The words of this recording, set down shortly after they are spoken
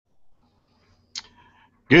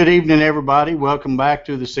Good evening, everybody. Welcome back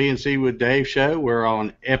to the CNC with Dave show. We're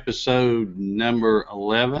on episode number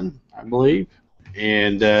 11, I believe.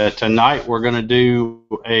 And tonight we're going to do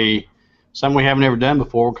something we haven't ever done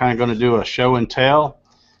before. We're kind of going to do a show and tell.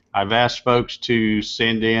 I've asked folks to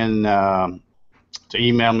send in, to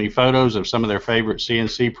email me photos of some of their favorite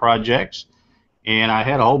CNC projects. And I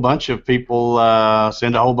had a whole bunch of people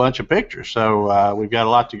send a whole bunch of pictures. So we've got a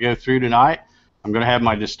lot to go through tonight. I'm going to have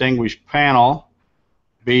my distinguished panel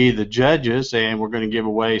be the judges, and we're going to give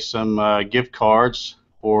away some gift cards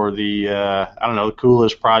for the, I don't know, the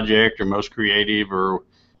coolest project or most creative or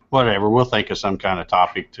whatever. We'll think of some kind of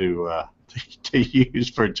topic to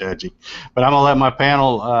use for judging. But I'm going to let my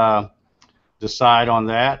panel decide on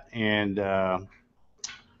that, and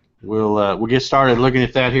we'll get started looking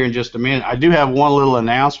at that here in just a minute. I do have one little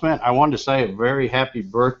announcement. I wanted to say a very happy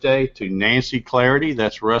birthday to Nancy Clarity.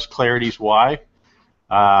 That's Russ Clarity's wife.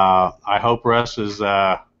 I hope Russ is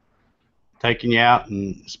taking you out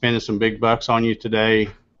and spending some big bucks on you today,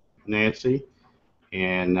 Nancy.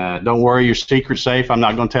 And don't worry, your secret's safe. I'm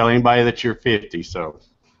not going to tell anybody that you're 50, so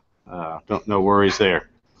no worries there.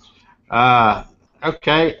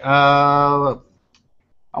 Okay. I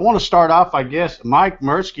want to start off, I guess. Mike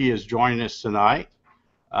Mertzke is joining us tonight,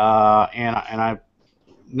 and I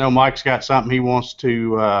know Mike's got something he wants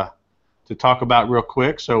to talk about real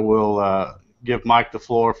quick, so we'll give Mike the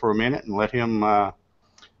floor for a minute and let him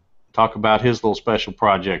talk about his little special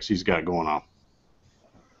projects he's got going on.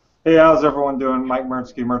 Hey, how's everyone doing? Mike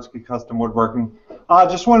Mertzke, Mertzke Custom Woodworking.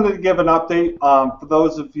 Just wanted to give an update. For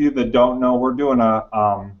those of you that don't know, we're doing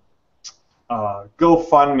a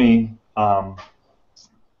GoFundMe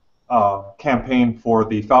campaign for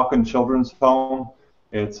the Falcon Children's Home.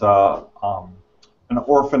 It's an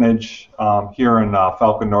orphanage here in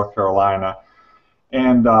Falcon, North Carolina.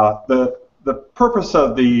 And the purpose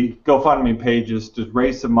of the GoFundMe page is to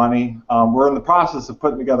raise some money. We're in the process of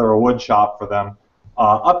putting together a wood shop for them.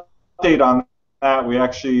 Update on that, we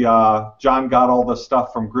actually, John got all the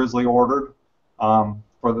stuff from Grizzly ordered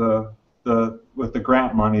for with the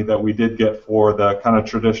grant money that we did get for the kind of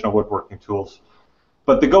traditional woodworking tools.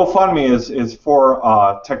 But the GoFundMe is for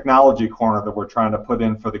a technology corner that we're trying to put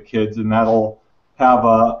in for the kids, and that'll have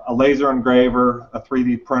a laser engraver, a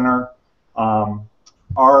 3D printer,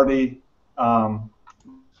 already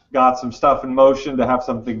got some stuff in motion to have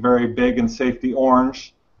something very big and safety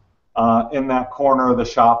orange in that corner of the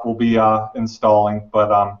shop we'll be installing.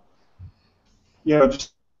 But you know,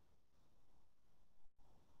 just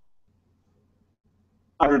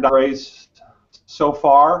raised so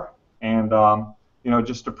far, and you know,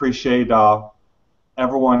 just appreciate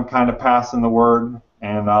everyone kind of passing the word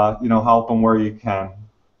and you know, helping where you can.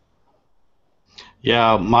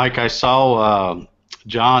 Yeah, Mike, I saw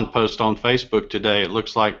John post on Facebook today. It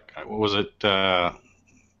looks like, was it, I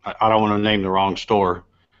don't want to name the wrong store,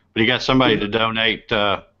 but he got somebody to donate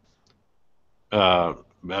and a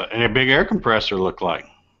big air compressor looked like.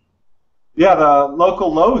 Yeah, the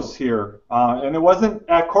local Lowe's here, and it wasn't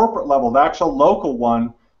at corporate level, the actual local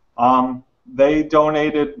one, they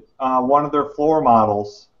donated one of their floor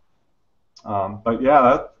models. But yeah,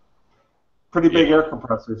 that's pretty big air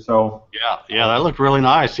compressor. So yeah, that looked really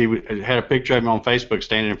nice. He had a picture of him on Facebook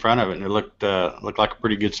standing in front of it, and it looked like a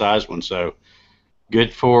pretty good size one. So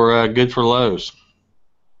good for Lowe's.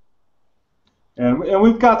 And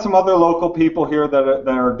we've got some other local people here that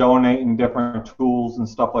are donating different tools and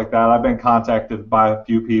stuff like that. I've been contacted by a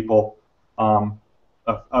few people of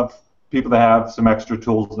people that have some extra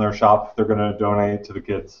tools in their shop. They're going to donate to the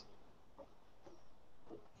kids.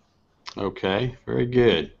 Okay, very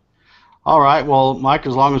good. All right, well, Mike,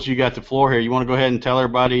 as long as you got the floor here, you want to go ahead and tell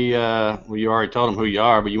everybody, well, you already told them who you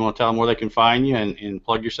are, but you want to tell them where they can find you and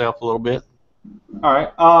plug yourself a little bit? All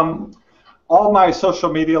right. All my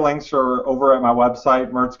social media links are over at my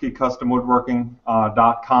website,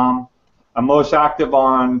 MertzkeCustomWoodworking.com. I'm most active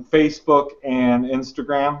on Facebook and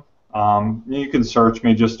Instagram. You can search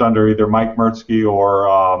me just under either Mike Mertzke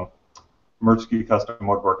or Mertzke Custom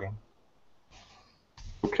Woodworking.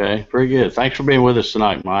 Okay, very good. Thanks for being with us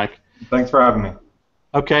tonight, Mike. Thanks for having me.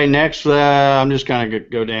 Okay, next, I'm just going to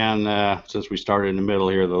go down, since we started in the middle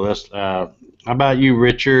here of the list. How about you,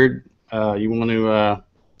 Richard? You want to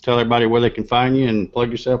tell everybody where they can find you and plug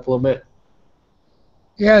yourself a little bit?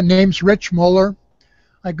 Yeah, name's Rich Muller.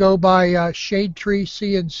 I go by Shade Tree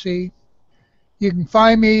CNC. You can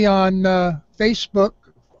find me on Facebook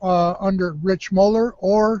under Rich Muller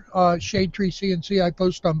or Shade Tree CNC. I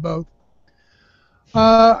post on both.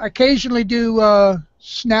 Occasionally do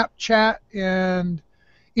Snapchat and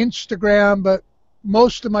Instagram, but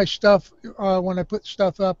most of my stuff, when I put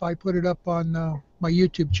stuff up, I put it up on my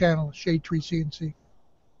YouTube channel, Shade Tree CNC.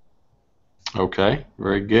 Okay,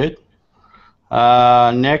 very good.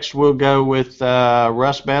 Next, we'll go with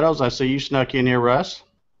Russ Meadows. I see you snuck in here, Russ.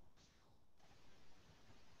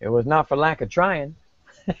 It was not for lack of trying.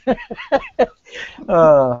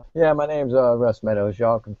 Yeah, my name's Russ Meadows.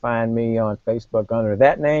 Y'all can find me on Facebook under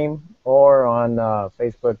that name, or on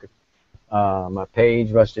Facebook, my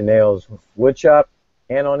page, Rusty Nails Woodshop,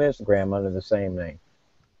 and on Instagram under the same name.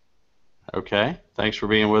 Okay, thanks for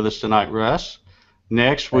being with us tonight, Russ.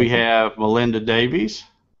 Next, we Thank you. have Melinda Davies.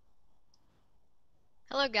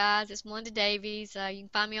 Hello guys, it's Melinda Davies. You can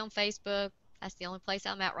find me on Facebook. That's the only place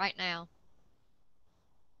I'm at right now.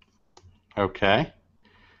 Okay.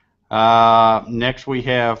 Next, we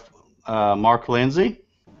have Mark Lindsay.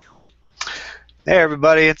 Hey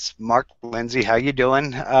everybody, it's Mark Lindsay. How you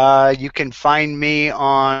doing? You can find me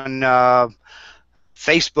on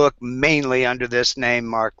Facebook mainly under this name,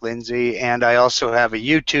 Mark Lindsay, and I also have a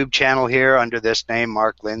YouTube channel here under this name,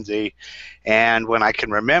 Mark Lindsay. And when I can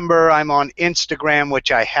remember, I'm on Instagram,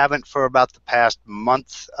 which I haven't for about the past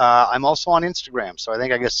month. I'm also on Instagram, so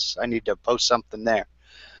I guess I need to post something there.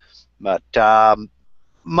 But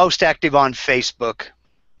most active on Facebook.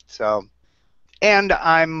 So, and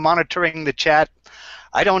I'm monitoring the chat.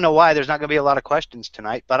 I don't know why there's not going to be a lot of questions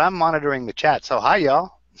tonight, but I'm monitoring the chat. So hi,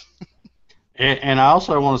 y'all. And I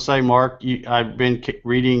also want to say, Mark, I've been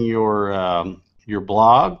reading your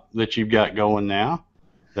blog that you've got going now.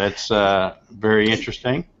 That's very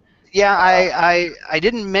interesting. Yeah, I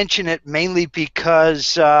didn't mention it mainly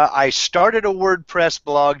because I started a WordPress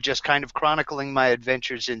blog just kind of chronicling my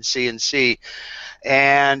adventures in CNC,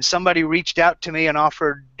 and somebody reached out to me and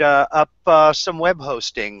offered up some web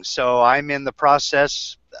hosting. So I'm in the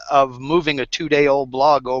process of moving a 2-day-old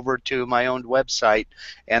blog over to my own website,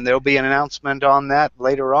 and there'll be an announcement on that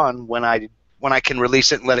later on when I can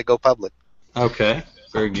release it and let it go public. Okay,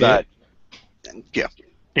 very good. But, yeah.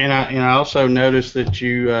 And I also noticed that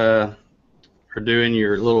you are doing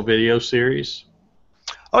your little video series.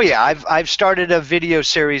 Oh yeah, I've started a video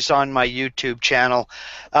series on my YouTube channel,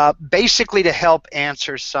 basically to help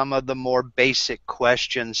answer some of the more basic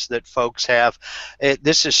questions that folks have.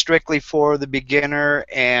 This is strictly for the beginner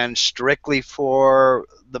and strictly for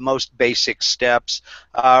the most basic steps.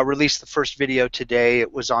 Released the first video today.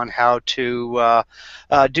 It was on how to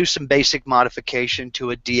do some basic modification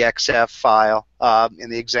to a DXF file. In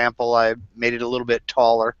the example, I made it a little bit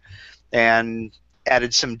taller and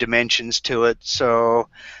added some dimensions to it. So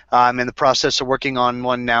I'm in the process of working on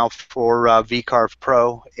one now for VCarve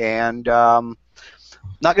Pro, and not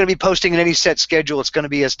going to be posting in any set schedule. It's going to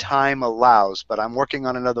be as time allows, but I'm working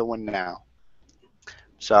on another one now.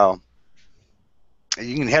 So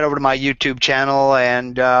you can head over to my YouTube channel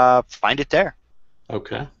and find it there.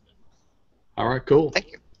 Okay. All right, cool.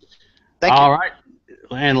 Thank you. Thank you. All right.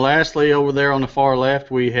 And lastly, over there on the far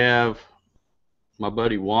left, we have my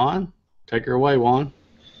buddy Juan. Take her away, Juan.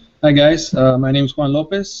 Hi guys, my name is Juan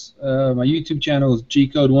Lopez. My YouTube channel is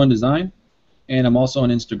G-Code1 Design, and I'm also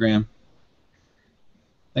on Instagram.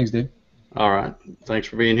 Thanks, Dave. All right. Thanks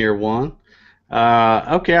for being here, Juan.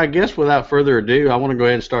 Okay, I guess without further ado, I want to go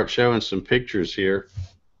ahead and start showing some pictures here.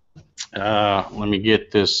 Let me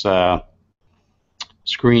get this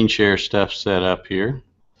screen share stuff set up here.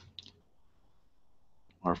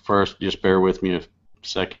 Or first, just bear with me a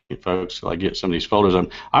second, folks, till I get some of these folders.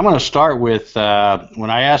 I'm going to start with when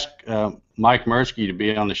I asked Mike Mirsky to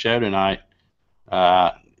be on the show tonight.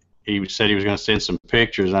 He said he was going to send some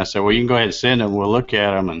pictures, and I said, "Well, you can go ahead and send them. We'll look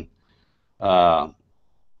at them." And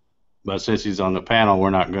but since he's on the panel, we're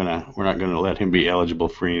not gonna let him be eligible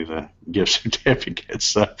for any of the gift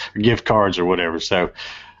certificates, or gift cards, or whatever. So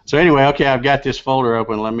anyway, okay, I've got this folder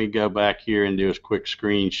open. Let me go back here and do a quick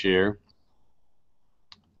screen share.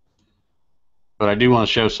 But I do want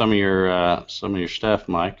to show some of your stuff,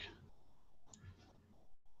 Mike.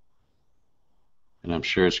 And I'm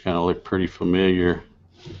sure it's going to look pretty familiar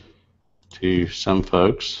to some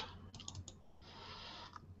folks.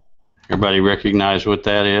 Everybody recognize what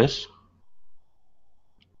that is?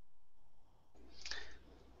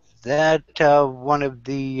 That one of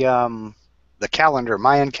the calendar,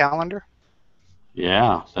 Mayan calendar?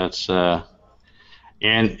 Yeah, that's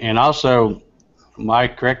and also,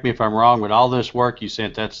 Mike, correct me if I'm wrong, but all this work you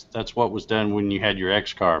sent, that's what was done when you had your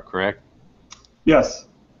X-Carve, correct? Yes.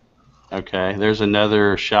 Okay, there's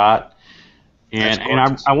another shot. And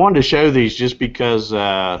I wanted to show these just because,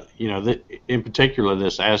 you know, in particular,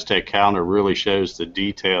 this Aztec calendar really shows the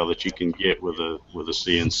detail that you can get with a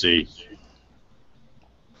CNC.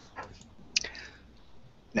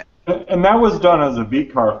 And that was done as a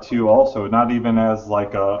V-carve too, also, not even as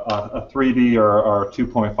like a 3D or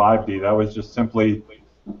 2.5D. That was just simply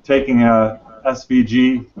taking a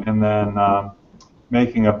SVG and then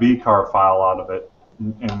making a VCarve file out of it,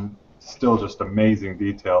 and still just amazing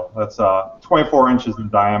detail. That's 24 inches in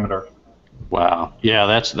diameter. Wow. Yeah,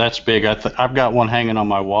 that's big. I've got one hanging on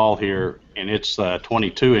my wall here, and it's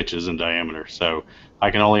 22 inches in diameter. So I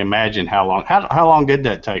can only imagine how long. How long did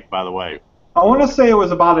that take, by the way? I want to say it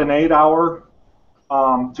was about an 8-hour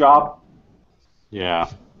job. Yeah.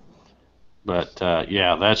 But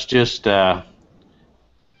yeah, that's just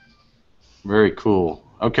very cool.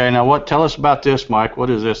 Okay, now tell us about this, Mike. What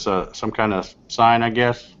is this? Some kind of sign, I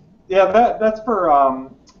guess? Yeah, that's for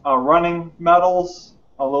running metals.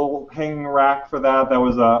 A little hanging rack for that. That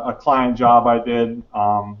was a client job I did,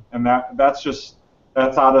 and that's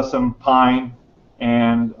out of some pine,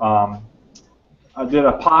 and I did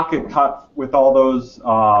a pocket cut with all those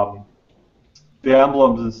the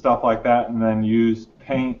emblems and stuff like that, and then used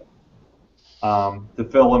paint to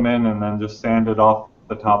fill them in, and then just sanded off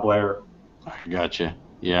the top layer. I gotcha.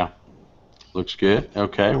 Yeah, looks good.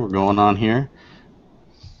 Okay, we're going on here.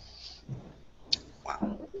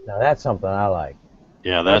 Now that's something I like.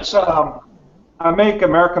 Yeah, that's. I make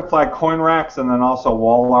American flag coin racks and then also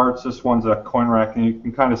wall arts. This one's a coin rack, and you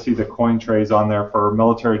can kind of see the coin trays on there for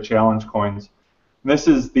military challenge coins. And this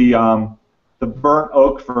is the burnt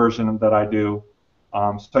oak version that I do.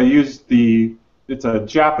 So I use it's a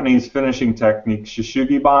Japanese finishing technique,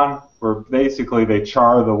 shishugiban, where basically they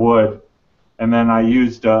char the wood, and then I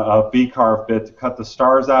used a V-carve bit to cut the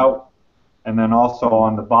stars out, and then also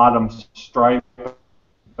on the bottom stripe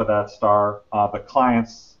for that star, the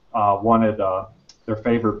clients wanted their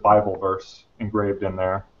favorite Bible verse engraved in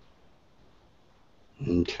there.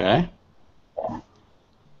 Okay.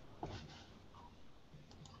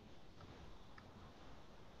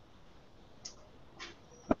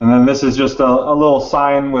 And then this is just a little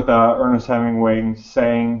sign with Ernest Hemingway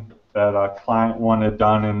saying that a client wanted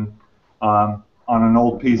done on an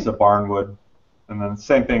old piece of barnwood. And then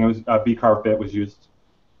same thing, it was a V-carve bit was used.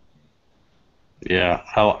 Yeah,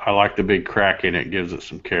 I like the big crack in it. Gives it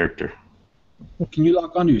some character. Can you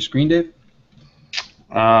lock onto your screen, Dave?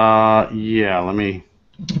 Yeah, let me.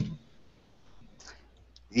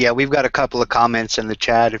 Yeah, we've got a couple of comments in the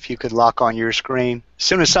chat. If you could lock on your screen. As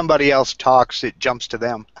soon as somebody else talks, it jumps to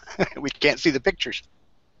them. We can't see the pictures.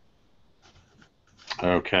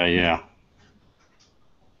 Okay, yeah.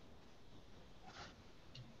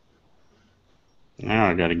 Now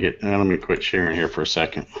I got to get. Let me quit sharing here for a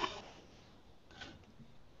second.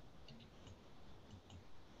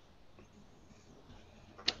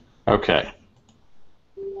 Okay.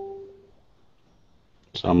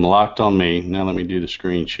 So I'm locked on me. Now let me do the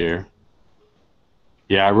screen share.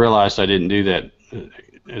 Yeah, I realized I didn't do that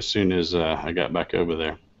as soon as I got back over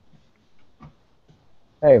there.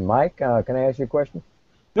 Hey, Mike, can I ask you a question?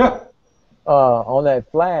 Yeah. On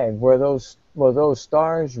that flag, were those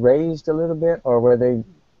stars raised a little bit, or were they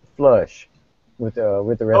flush with the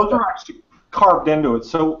rest? Those are actually carved into it.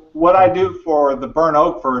 So what I do for the burnt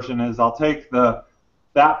oak version is I'll take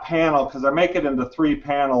that panel, because I make it into 3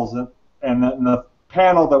 panels, and then the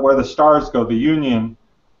panel where the stars go, the union,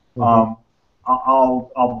 I'll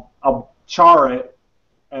char it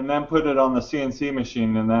and then put it on the CNC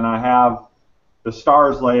machine, and then I have the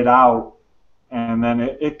stars laid out, and then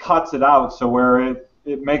it cuts it out so where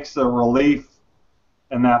it makes the relief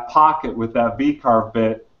in that pocket with that V-carve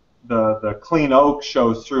bit, the clean oak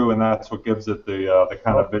shows through, and that's what gives it the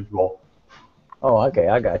kind of visual. Oh, okay,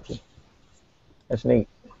 I got you. That's neat.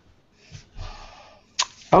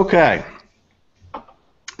 Okay.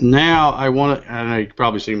 Now I know you can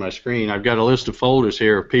probably see my screen. I've got a list of folders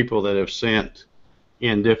here of people that have sent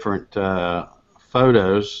in different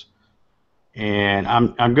photos, and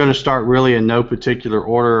I'm going to start really in no particular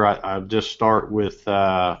order. I'll just start with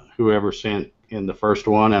whoever sent in the first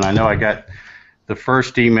one, and I know I got the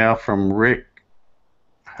first email from Rick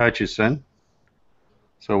Hutchison,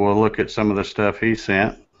 so we'll look at some of the stuff he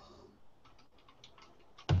sent.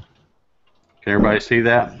 Can everybody see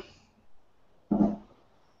that?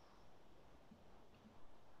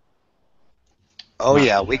 Oh,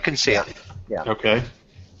 yeah, we can see it. Yeah. Okay.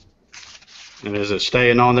 And is it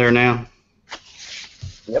staying on there now?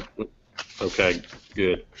 Yep. Okay,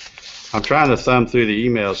 good. I'm trying to thumb through the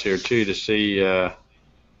emails here, too, to see. I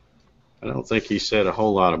don't think he said a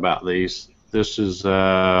whole lot about these. This is,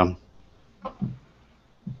 it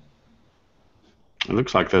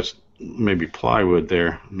looks like that's maybe plywood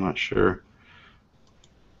there. I'm not sure.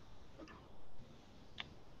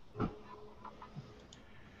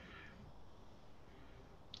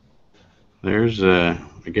 There's, I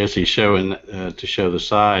guess he's showing to show the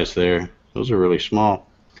size there. Those are really small.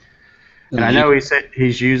 And I know he said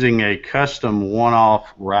he's using a custom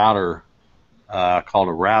one-off router called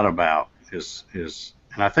a Roundabout.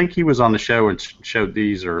 And I think he was on the show and showed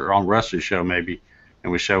these, or on Russ's show maybe,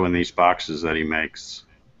 and was showing these boxes that he makes.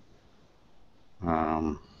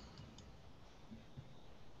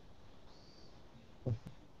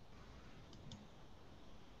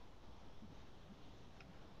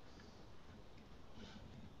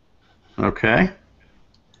 Okay.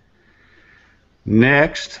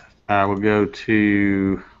 Next, I will go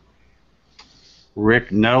to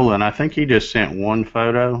Rick Nolan. I think he just sent one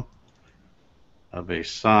photo of a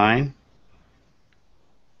sign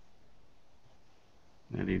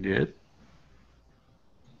that he did.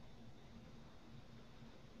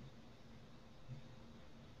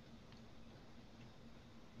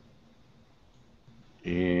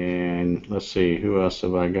 And let's see, who else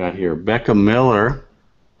have I got here? Becca Miller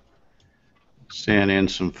sent in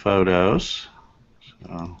some photos.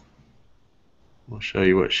 So we'll show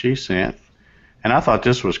you what she sent. And I thought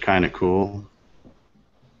this was kind of cool.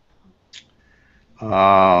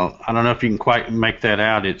 I don't know if you can quite make that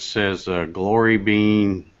out. It says Glory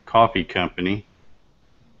Bean Coffee Company.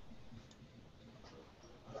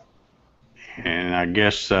 And I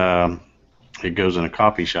guess it goes in a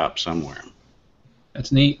coffee shop somewhere.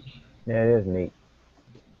 That's neat. Yeah, it is neat.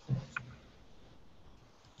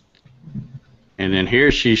 And then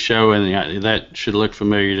here she's showing, that should look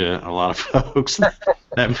familiar to a lot of folks.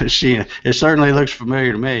 That machine, it certainly looks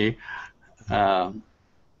familiar to me.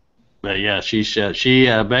 But yeah,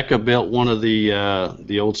 Becca built one of the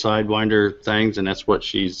old Sidewinder things, and that's what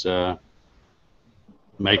she's using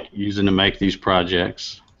to make these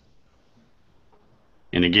projects.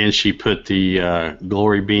 And again, she put the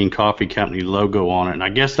Glory Bean Coffee Company logo on it, and I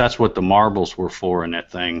guess that's what the marbles were for in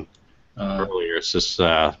that thing earlier. It's just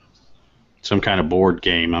some kind of board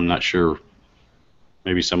game. I'm not sure.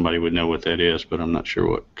 Maybe somebody would know what that is, but I'm not sure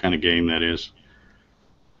what kind of game that is.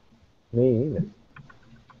 Me either.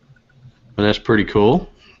 But that's pretty cool.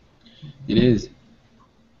 It is.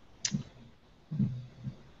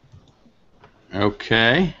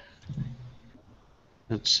 Okay.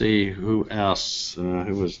 Let's see who else.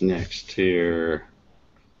 Who was next here?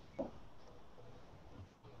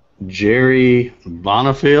 Jerry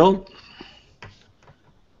Bonifield.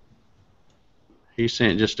 He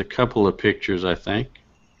sent just a couple of pictures, I think.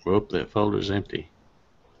 Whoop, that folder's empty.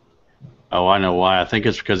 Oh, I know why. I think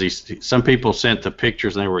it's because some people sent the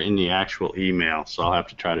pictures and they were in the actual email, so I'll have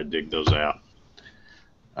to try to dig those out.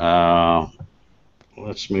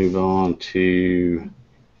 Let's move on to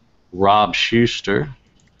Rob Schuster.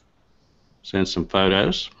 Send some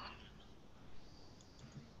photos.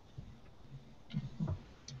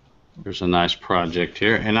 There's a nice project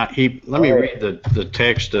here. And let me read the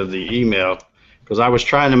text of the email, because I was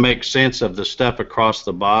trying to make sense of the stuff across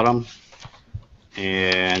the bottom,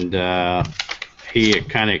 and he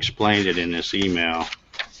kind of explained it in this email.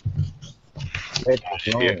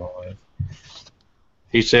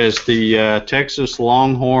 He says the Texas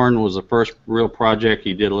Longhorn was the first real project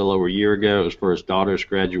he did a little over a year ago. It was for his daughter's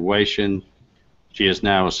graduation. She is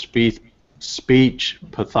now a speech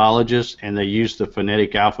pathologist, and they used the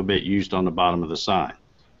phonetic alphabet used on the bottom of the sign.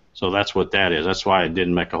 So that's what that is. That's why it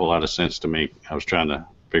didn't make a whole lot of sense to me. I was trying to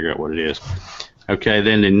figure out what it is. Okay,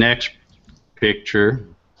 then the next picture.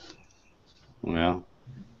 Well,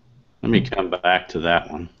 let me come back to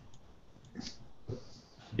that one.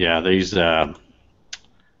 Yeah, these the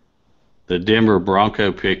Denver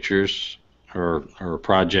Bronco pictures or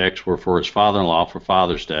projects were for his father-in-law for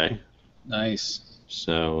Father's Day. Nice.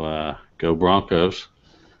 So go Broncos.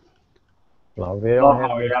 Love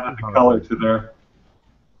how we added the color to there.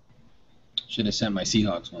 Should have sent my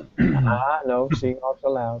Seahawks one. No, Seahawks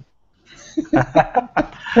allowed.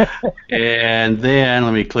 And then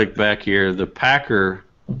let me click back here. The Packer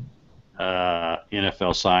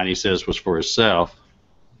NFL sign, he says, was for himself.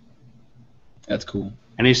 That's cool.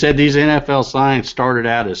 And he said these NFL signs started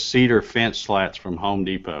out as cedar fence slats from Home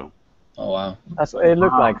Depot. Oh, wow. It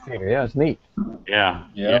looked like cedar. Yeah, it's neat. Yeah.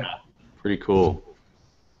 Pretty cool.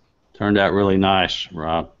 Turned out really nice,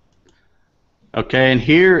 Rob. Okay, and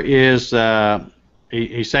here is,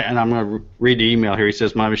 he said, and I'm going to read the email here. He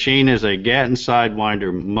says, my machine is a Gatton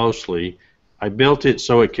Sidewinder mostly. I built it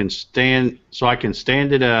so I can stand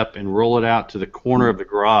it up and roll it out to the corner of the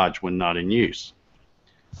garage when not in use.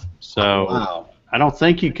 So wow. I don't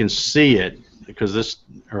think you can see it because this,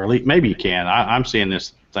 or at least maybe you can. I'm seeing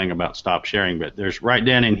this thing about stop sharing, but there's right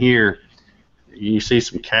down in here, you see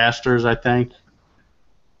some casters, I think.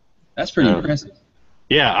 That's pretty impressive.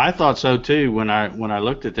 Yeah, I thought so too. When I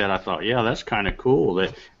looked at that, I thought, yeah, that's kind of cool.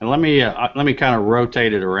 And let me kind of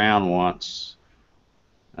rotate it around once.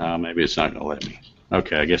 Maybe it's not going to let me.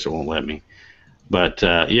 Okay, I guess it won't let me. But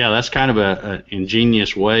yeah, that's kind of an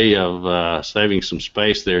ingenious way of saving some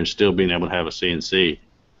space there and still being able to have a CNC,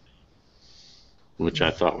 which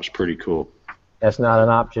I thought was pretty cool. That's not an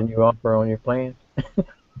option you offer on your plan? No,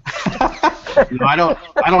 I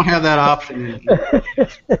don't have that option.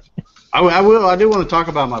 I do want to talk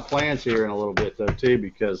about my plans here in a little bit though too,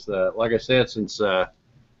 because like I said, since I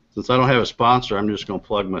don't have a sponsor, I'm just going to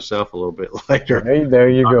plug myself a little bit later. There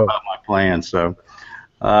you go. About my plans. So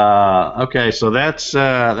okay, so that's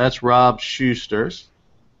Rob Schuster's.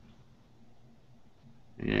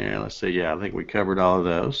 Yeah, let's see. Yeah, I think we covered all of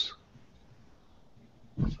those.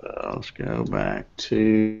 So let's go back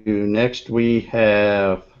to next. We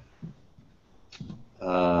have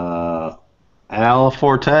Al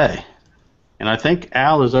Forte, and I think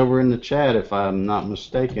Al is over in the chat if I'm not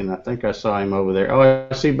mistaken. I think I saw him over there. Oh,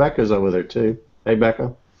 I see Becca's over there too. Hey,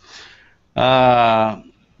 Becca.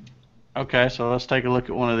 Okay, so let's take a look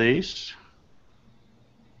at one of these,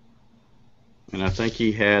 and I think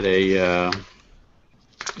he had a.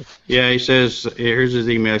 Yeah, he says, here's his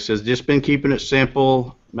email. He says, just been keeping it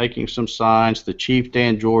simple, making some signs. The Chief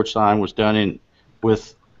Dan George sign was done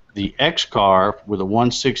with the X carve with a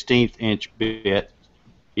 1/16 inch bit.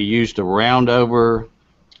 He used a round over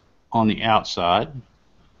on the outside.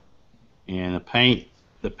 And the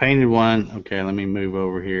painted one, okay, let me move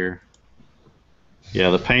over here.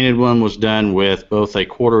 Yeah, the painted one was done with both a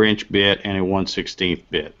 1/4 inch bit and a 1/16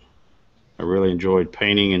 bit. I really enjoyed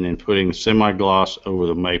painting and then putting semi-gloss over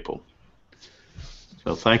the maple.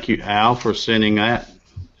 So thank you, Al, for sending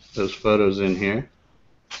those photos in here.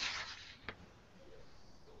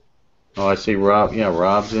 Oh, I see Rob. Yeah,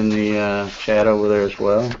 Rob's in the chat over there as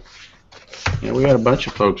well. Yeah, we got a bunch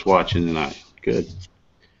of folks watching tonight. Good.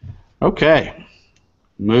 Okay,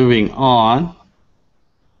 moving on.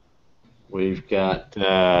 We've got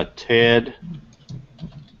Ted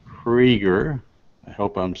Krieger. I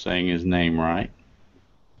hope I'm saying his name right.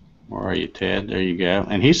 Where are you, Ted? There you go.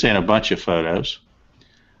 And he sent a bunch of photos.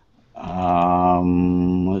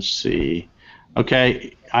 Let's see.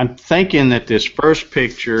 Okay, I'm thinking that this first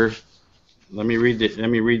picture. Let me read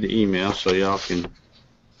the email so y'all can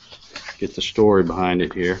get the story behind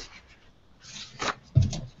it here.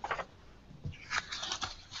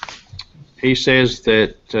 He says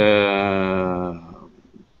that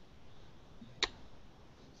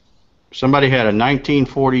somebody had a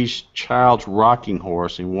 1940s child's rocking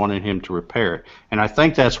horse and wanted him to repair it. And I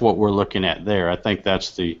think that's what we're looking at there. I think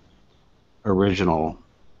that's the original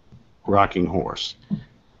rocking horse.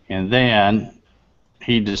 And then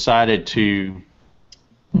he decided to,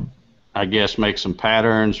 I guess, make some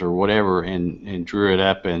patterns or whatever and drew it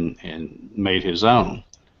up and made his own.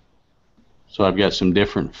 So I've got some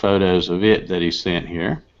different photos of it that he sent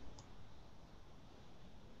here.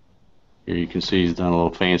 Here you can see he's done a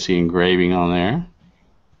little fancy engraving on there.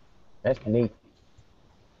 That's neat.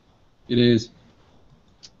 It is.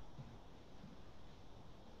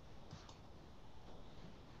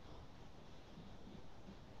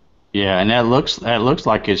 Yeah, and that looks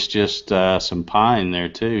like it's just some pine there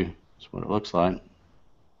too. That's what it looks like.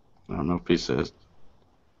 I don't know if he says.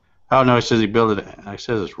 Oh no, he says he built it. It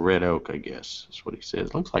says it's red oak. I guess that's what he says.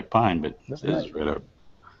 It looks like pine, but it says it's red oak.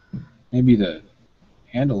 Maybe the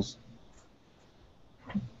handles.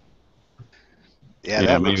 Yeah,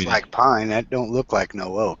 that looks like pine. That don't look like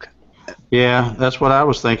no oak. Yeah, that's what I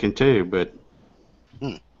was thinking too. But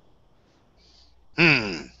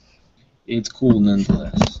It's cool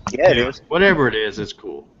nonetheless. Yeah, it is. Whatever it is, it's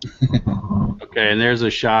cool. Okay, and there's a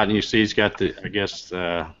shot, and you see he's got the, I guess,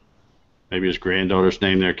 maybe his granddaughter's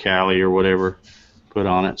name there, Callie or whatever, put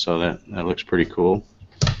on it. So that looks pretty cool.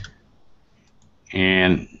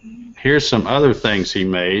 And here's some other things he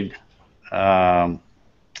made. I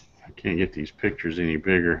can't get these pictures any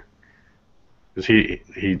bigger because he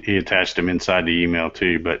attached them inside the email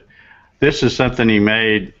too. But this is something he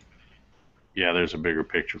made. Yeah, there's a bigger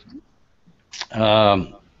picture.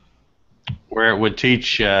 Where it would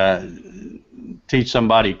teach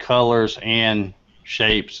somebody colors and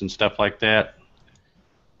shapes and stuff like that.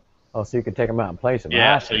 Oh, so you could take them out and place them.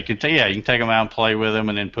 Yeah, so you can take them out and play with them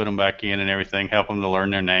and then put them back in and everything. Help them to learn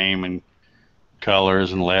their name and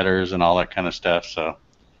colors and letters and all that kind of stuff. So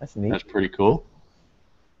that's neat. That's pretty cool.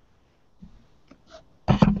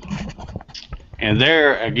 And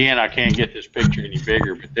there again, I can't get this picture any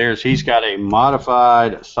bigger, but he's got a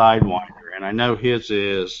modified Sidewinder, and I know his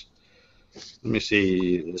is. Let me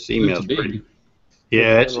see. This email's pretty.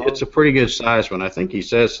 Yeah, it's a pretty good size one. I think he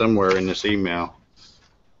says somewhere in this email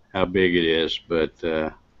how big it is, but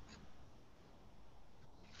yeah.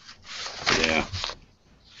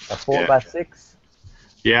 A 4x6.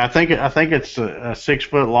 Yeah, I think it's a 6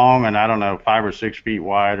 foot long and I don't know 5 or 6 feet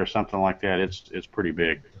wide or something like that. It's pretty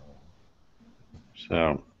big.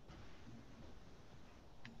 So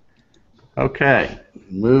okay,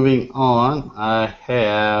 moving on. I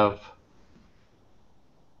have,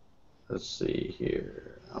 let's see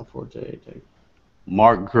here.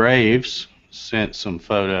 Mark Graves sent some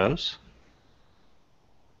photos,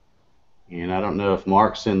 and I don't know if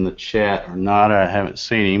Mark's in the chat or not. I haven't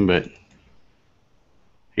seen him, but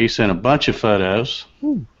he sent a bunch of photos,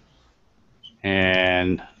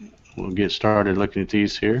 and we'll get started looking at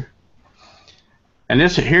these here. And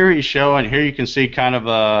this here he's showing. Here you can see kind of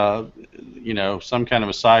a, some kind of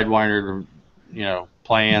a sidewinder,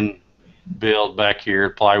 plan build back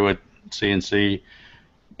here, plywood CNC,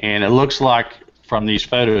 and it looks like from these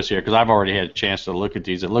photos here, because I've already had a chance to look at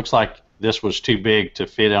these, it looks like this was too big to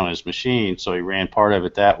fit on his machine, so he ran part of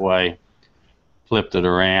it that way, flipped it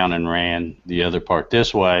around, and ran the other part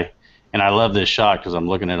this way. And I love this shot because I'm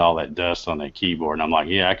looking at all that dust on that keyboard, and I'm like,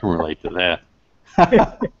 yeah, I can relate to that.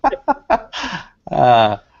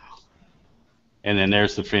 And then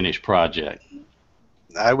there's the finished project.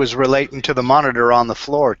 I was relating to the monitor on the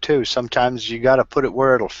floor too. Sometimes you got to put it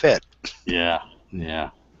where it'll fit. Yeah, yeah.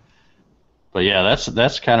 But yeah,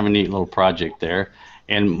 that's kind of a neat little project there.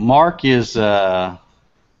 And Mark is in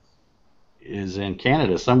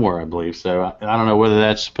Canada somewhere, I believe. So I don't know whether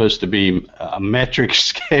that's supposed to be a metric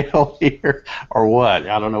scale here or what.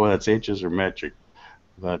 I don't know whether it's inches or metric.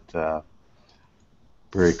 But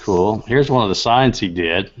very cool. Here's one of the signs he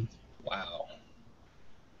did. Wow.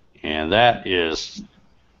 And that is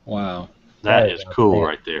That is cool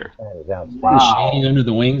right there. That is outstanding. The shading under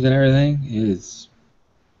the wings and everything is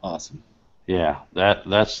awesome. Yeah,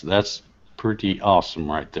 that's pretty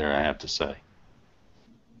awesome right there, I have to say.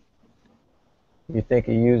 You think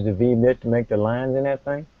he used a V-bit to make the lines in that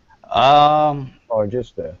thing? Or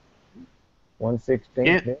just a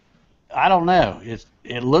 1/16? I don't know.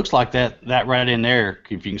 It looks like that right in there.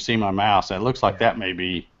 If you can see my mouse, that looks like that may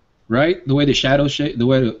be Right, the way the shadows the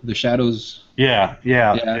way the shadows. Yeah.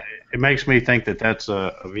 It makes me think that that's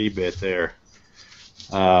a V-bit there.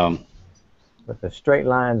 But the straight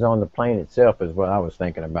lines on the plane itself is what I was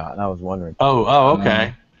thinking about, and I was wondering. Oh,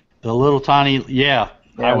 okay. The little tiny, I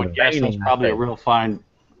would the guess that's veining, probably I a think. real fine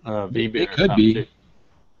V-bit. It could be.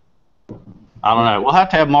 I don't know. We'll have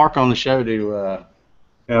to have Mark on the show to.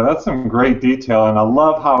 Yeah, that's some great detail, and I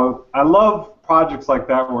love projects like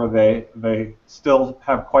that where they still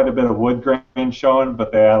have quite a bit of wood grain showing,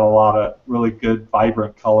 but they add a lot of really good,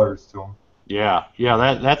 vibrant colors to them. Yeah.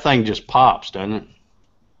 That thing just pops, doesn't it?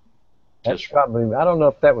 That's probably, I don't know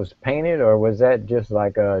if that was painted or was that just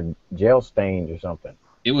like a gel stained or something.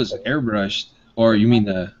 It was airbrushed, or you mean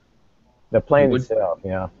the plane wood? itself,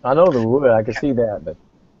 yeah. I know the wood, I can see that, but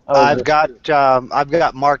I've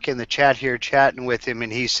got Mark in the chat here chatting with him,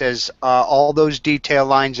 and he says all those detail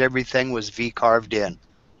lines, everything was V carved in.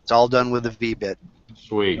 It's all done with a V bit.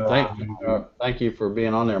 Sweet. Thank you for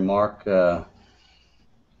being on there, Mark. That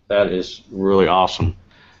is really awesome.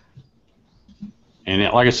 And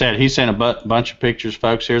like I said, he sent a bunch of pictures,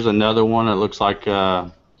 folks. Here's another one that looks like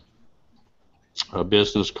a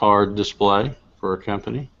business card display for a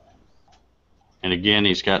company. And again,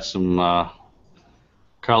 he's got some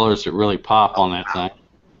colors that really pop on that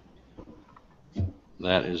thing.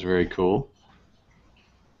 That is very cool.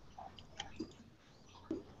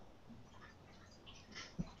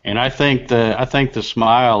 And I think the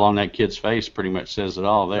smile on that kid's face pretty much says it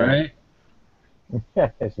all there.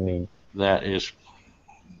 Right. That's neat. That is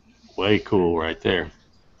way cool right there.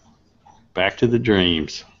 Back to the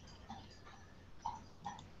dreams.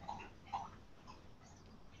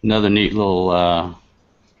 Another neat little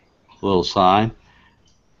sign.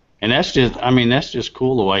 And that's just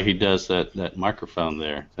cool the way he does that microphone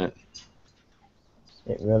there. It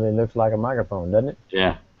really looks like a microphone, doesn't it?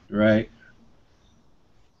 Yeah. Right.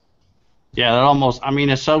 Yeah, that almost,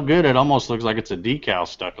 it's so good it almost looks like it's a decal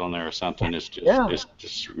stuck on there or something. It's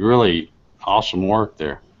just really awesome work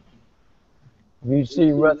there. You see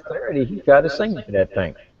Russ Clarity, he's got to sing for that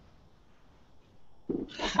thing.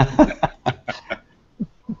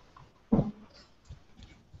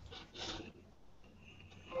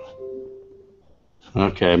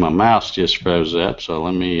 Okay, my mouse just froze up, so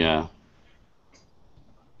let me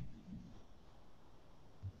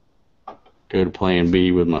go to plan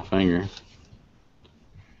B with my finger.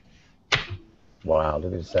 Wow,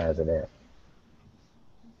 look at the size of that.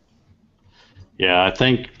 Yeah, I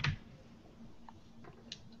think.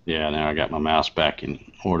 Yeah, now I got my mouse back in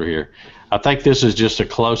order here. I think this is just a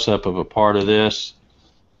close-up of a part of this,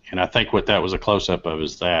 and I think what that was a close-up of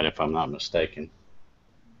is that, if I'm not mistaken.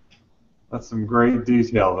 That's some great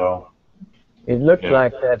detail, though. It looked Yeah.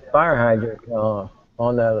 like that fire hydrant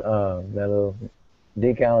on that little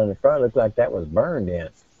decal in the front looked like that was burned in.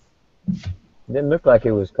 It didn't look like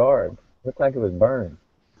it was carved. It looked like it was burned.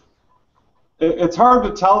 It's hard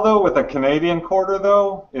to tell, though, with a Canadian quarter,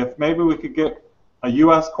 though, if maybe we could get a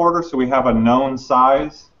U.S. quarter so we have a known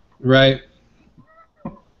size. Right.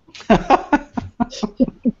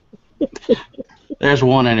 There's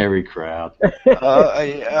one in every crowd.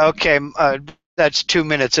 Okay, that's 2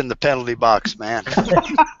 minutes in the penalty box, man.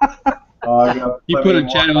 I got You plenty put a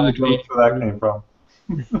more channel in the ideas where that came from.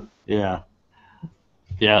 Yeah.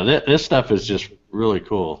 Yeah, this stuff is just really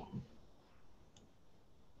cool.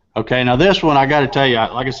 Okay, now this one, I got to tell you,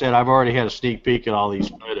 like I said, I've already had a sneak peek at all these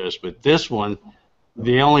photos, but this one,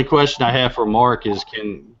 the only question I have for Mark is,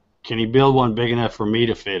 can he build one big enough for me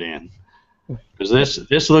to fit in? Because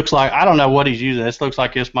this looks like, I don't know what he's using. This looks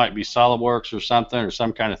like this might be SolidWorks or something, or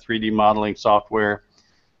some kind of 3D modeling software.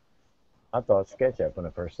 I thought SketchUp when I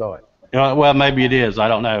first saw it. Well, maybe it is. I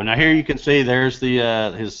don't know. Now here you can see there's the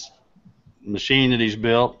his machine that he's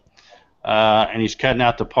built, and he's cutting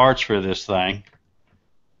out the parts for this thing.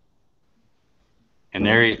 And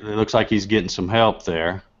there it looks like he's getting some help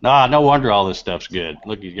there. No wonder all this stuff's good.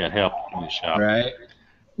 Look, he's got help in the shop. Right.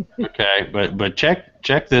 Okay, but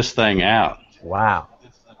check this thing out. Wow.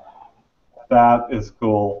 That is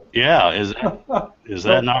cool. Yeah, is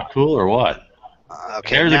that not cool or what?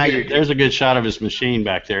 Okay, now There's a good shot of his machine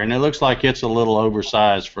back there, and it looks like it's a little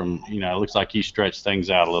oversized from, it looks like he stretched things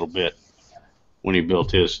out a little bit when he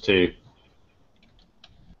built his too.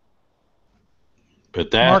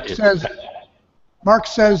 But Mark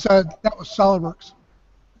says that was SolidWorks.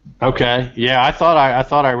 Okay, yeah, I thought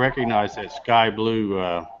I recognized that sky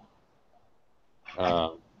blue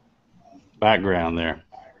background there.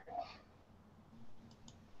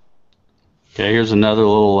 Okay, here's another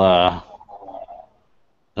little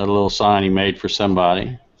sign he made for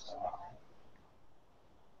somebody.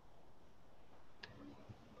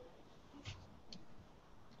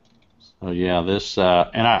 So yeah, this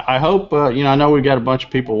and I hope I know we've got a bunch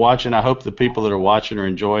of people watching. I hope the people that are watching are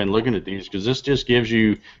enjoying looking at these, because this just gives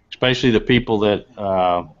you, especially the people that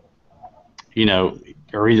are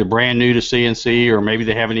either brand new to CNC or maybe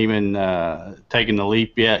they haven't even taken the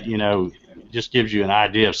leap yet. Just gives you an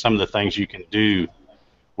idea of some of the things you can do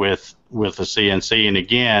with the CNC. And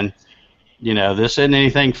again, this isn't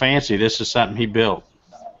anything fancy. This is something he built.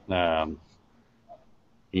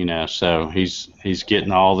 So he's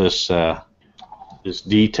getting all this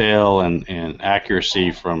detail and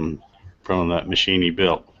accuracy from that machine he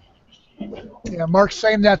built. Yeah, Mark's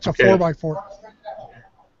saying that's a 4x4.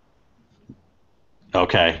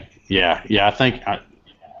 Okay. Yeah.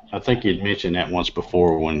 I think you'd mentioned that once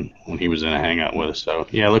before when he was in a hangout with us. So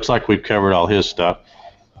yeah, it looks like we've covered all his stuff.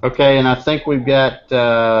 Okay, and I think we've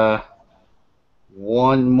got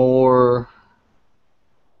one more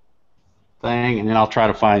thing, and then I'll try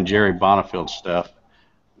to find Jerry Bonifield's stuff.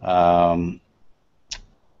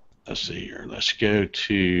 Let's see here. Let's go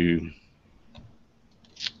to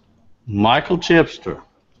Michael Chipster.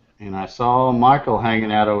 And I saw Michael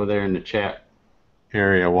hanging out over there in the chat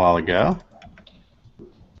area a while ago.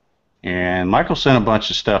 And Michael sent a bunch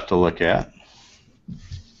of stuff to look at.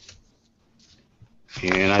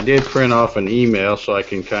 And I did print off an email so I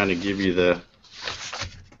can kind of give you the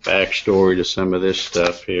backstory to some of this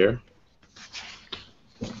stuff here.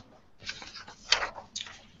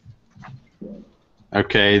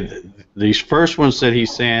 Okay, these first ones that he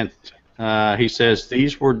sent, he says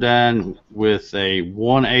these were done with a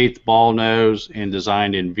 1/8 ball nose and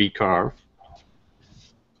designed in V-carve.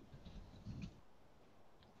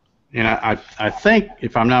 And I think,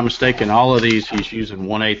 if I'm not mistaken, all of these he's using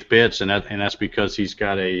 1/8 bits, and that's because he's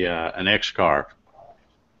got an X-carve.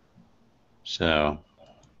 So,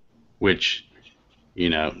 which,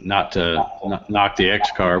 not to knock the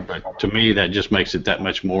X-carve, but to me that just makes it that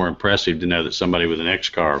much more impressive to know that somebody with an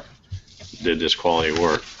X-carve did this quality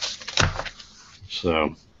work.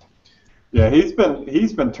 So. Yeah, he's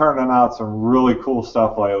been turning out some really cool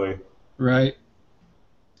stuff lately. Right.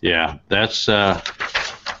 Yeah, that's the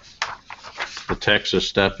Texas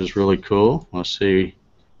stuff is really cool. Let's see.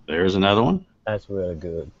 There's another one. That's really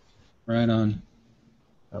good. Right on.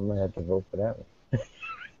 I'm going to have to vote for that one.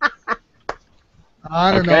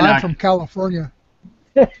 I don't know. I'm from California.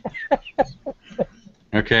 Okay,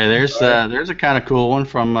 there's a kind of cool one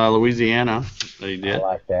from Louisiana that he did. I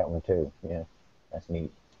like that one too. Yeah, that's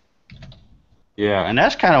neat. Yeah, and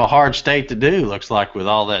that's kind of a hard state to do, looks like, with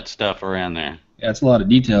all that stuff around there. Yeah, it's a lot of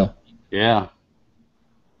detail. Yeah.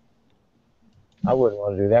 I wouldn't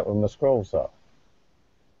want to do that with my scroll saw.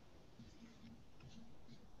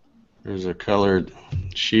 There's a colored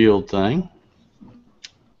shield thing.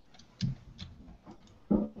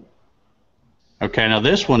 Okay, now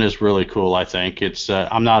this one is really cool. I think it's.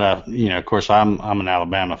 I'm not a. Of course, I'm an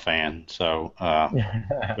Alabama fan. So,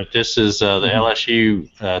 but this is the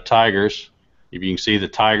LSU Tigers. If you can see the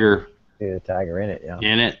tiger. See the tiger in it, yeah.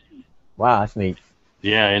 In it. Wow, that's neat.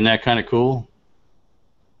 Yeah, isn't that kind of cool?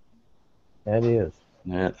 That is.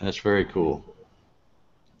 Yeah, that's very cool.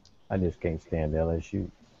 I just can't stand LSU.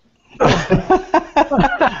 Well,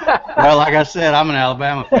 like I said, I'm an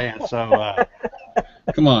Alabama fan, so.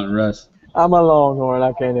 Come on, Russ. I'm a Longhorn.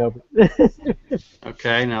 I can't help it.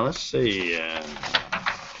 Okay, now let's see.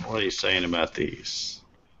 What are you saying about these?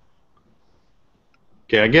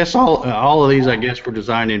 Okay, I guess all of these, I guess, were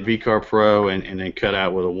designed in VCarve Pro and then cut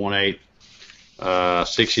out with a 1/8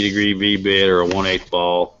 60-degree V-bit or a 1/8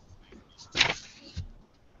 ball.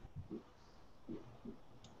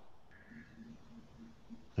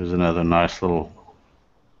 There's another nice little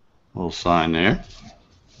sign there.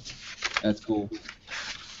 That's cool.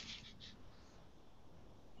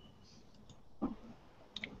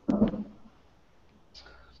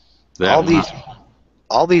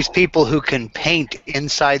 All these people who can paint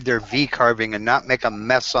inside their V carving and not make a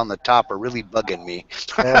mess on the top are really bugging me.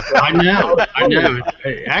 I know.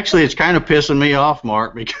 Actually, it's kind of pissing me off,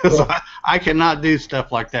 Mark, because I cannot do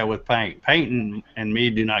stuff like that with paint. Paint and me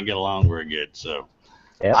do not get along very good. So.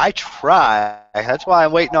 Yep. I try. That's why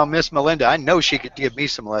I'm waiting on Miss Melinda. I know she could give me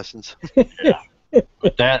some lessons. Yeah.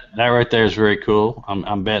 But that right there is very cool.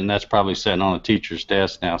 I'm betting that's probably sitting on a teacher's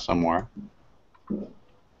desk now somewhere.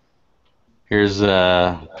 Here's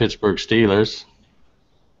Pittsburgh Steelers.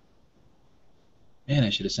 Man, I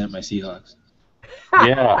should have sent my Seahawks.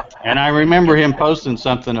 Yeah, and I remember him posting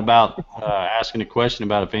something about asking a question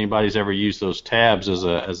about if anybody's ever used those tabs as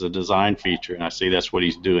a design feature, and I see that's what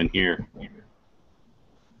he's doing here.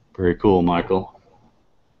 Very cool, Michael.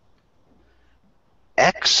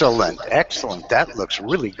 Excellent, excellent. That looks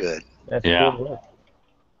really good. That's Yeah. good.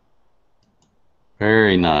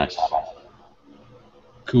 Very nice.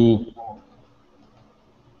 Cool.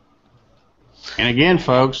 And again,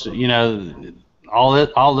 folks,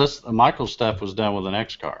 all this Michael stuff was done with an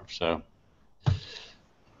X-Carve, so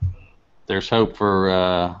there's hope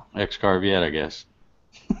for X-Carve yet, I guess.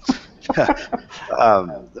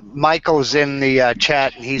 Michael's in the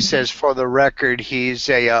chat, and he says, for the record, he's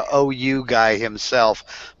a OU guy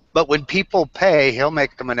himself. But when people pay, he'll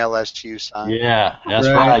make them an LSU sign. Yeah, that's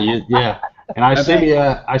Right. right. Yeah, and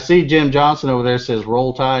I see Jim Johnson over there says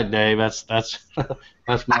 "Roll Tide, Dave." That's that's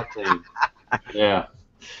my team. Yeah.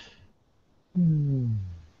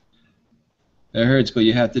 It hurts, but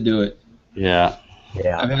you have to do it. Yeah.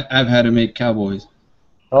 Yeah. I've had to make Cowboys.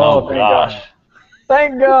 Oh, thank gosh. God.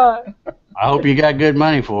 Thank God. I hope you got good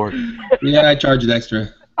money for it. Yeah, I charge it extra.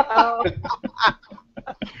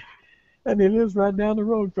 And he lives right down the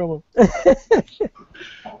road from him.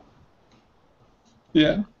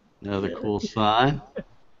 Yeah. Another cool sign.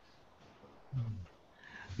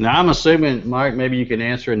 Now I'm assuming, Mike, maybe you can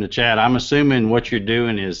answer in the chat. I'm assuming what you're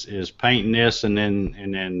doing is painting this and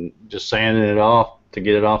then just sanding it off to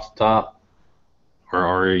get it off the top, or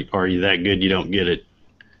are you that good you don't get it?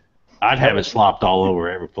 I'd have it slopped all over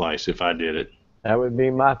every place if I did it. That would be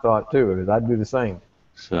my thought too, because I'd do the same.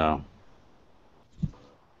 So.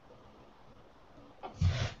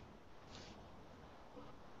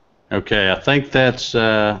 Okay, I think that's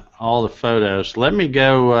all the photos. Let me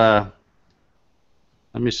go.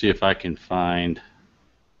 Let me see if I can find.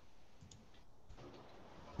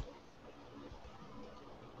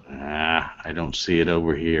 I don't see it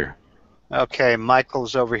over here. Okay,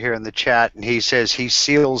 Michael's over here in the chat, and he says he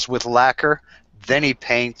seals with lacquer, then he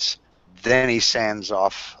paints, then he sands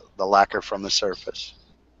off the lacquer from the surface.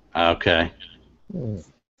 Okay.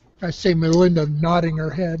 I see Melinda nodding her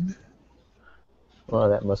head. Well,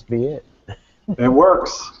 that must be it. It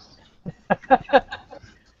works.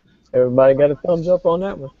 Everybody got a thumbs up on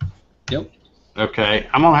that one. Yep. Okay,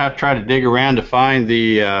 I'm gonna have to try to dig around to find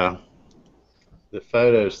the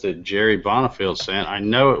photos that Jerry Bonifield sent. I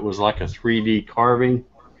know it was like a 3D carving,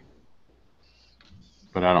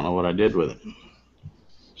 but I don't know what I did with it.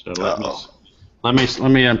 So let me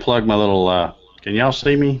unplug my little. Can y'all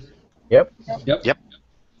see me? Yep. Yep.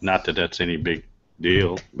 Not that that's any big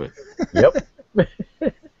deal, but Yep.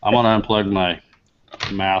 I'm gonna unplug my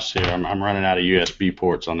mouse here. I'm running out of USB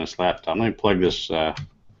ports on this laptop. Let me plug this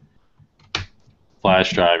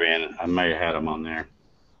flash drive in. I may have had them on there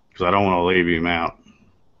because I don't want to leave him out.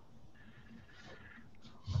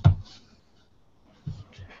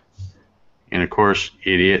 And of course,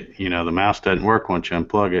 idiot, the mouse doesn't work once you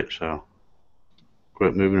unplug it, so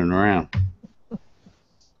quit moving it around.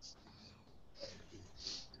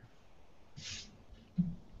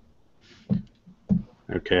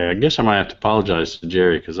 Okay, I guess I might have to apologize to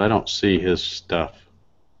Jerry because I don't see his stuff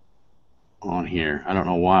on here. I don't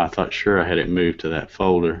know why. I thought sure I had it moved to that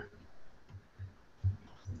folder.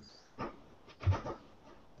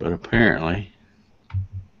 But apparently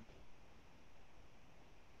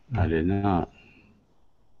I did not.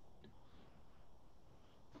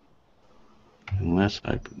 Unless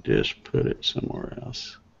I just put it somewhere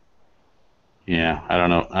else. Yeah, I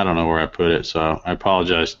don't know where I put it, so I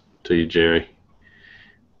apologize to you, Jerry.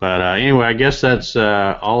 But anyway, I guess that's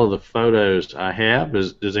all of the photos I have.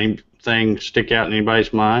 Does anything stick out in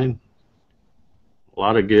anybody's mind? A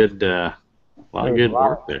lot of good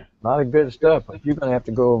work there. A lot of good stuff, but you're gonna have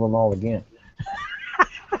to go over them all again.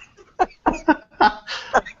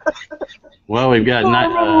 Well, we've got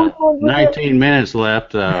 19 minutes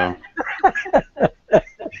left. Like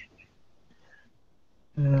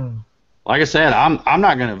I said, I'm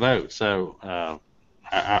not going to vote, so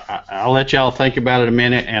I'll let y'all think about it a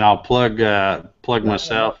minute, and I'll plug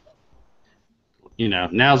myself. You know,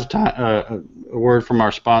 now's the time. A word from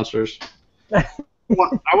our sponsors. I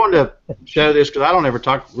wanted to show this because I don't ever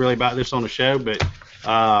talk really about this on the show, but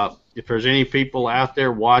if there's any people out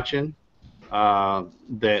there watching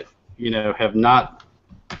that have not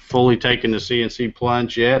fully taken the CNC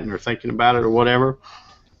plunge yet and are thinking about it or whatever,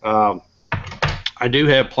 I do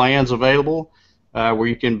have plans available where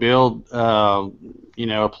you can build a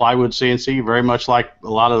plywood CNC very much like a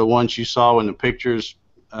lot of the ones you saw in the pictures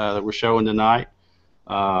that we're showing tonight.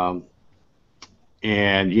 And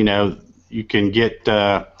you can get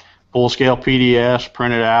full-scale PDFs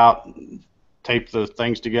printed out, tape the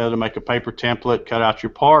things together to make a paper template, cut out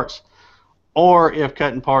your parts. Or if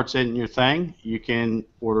cutting parts isn't your thing, you can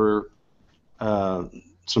order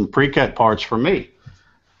some pre-cut parts from me.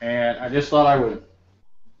 And I just thought I would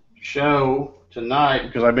show tonight,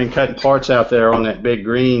 because I've been cutting parts out there on that big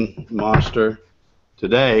green monster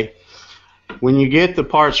today. When you get the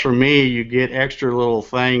parts from me, you get extra little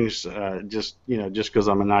things, just because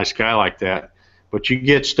I'm a nice guy like that. But you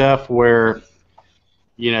get stuff where,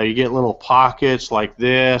 you get little pockets like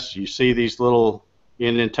this. You see these little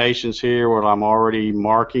indentations here where I'm already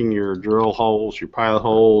marking your drill holes, your pilot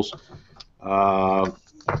holes.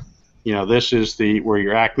 This is where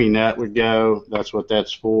your Acme nut would go. That's what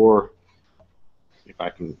that's for. If I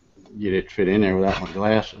can get it fit in there without my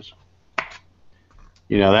glasses.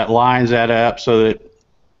 That lines that up so that,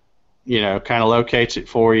 kind of locates it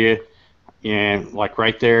for you. And like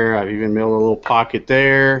right there, I've even milled a little pocket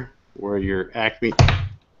there where your Acme, I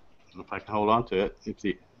don't know if I can hold on to it, it's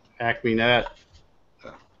the Acme nut.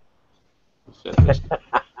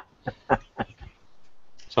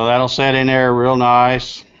 So that'll set in there real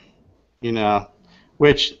nice,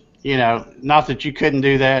 which, not that you couldn't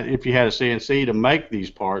do that if you had a CNC to make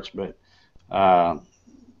these parts, but,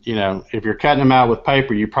 if you're cutting them out with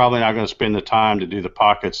paper, you're probably not going to spend the time to do the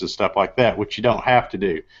pockets and stuff like that, which you don't have to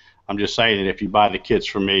do. I'm just saying that if you buy the kits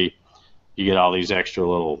from me, you get all these extra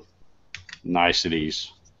little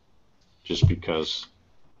niceties just because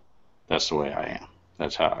that's the way I am.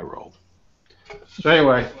 That's how I roll. So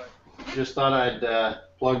anyway, just thought I'd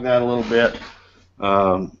plug that a little bit.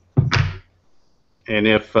 And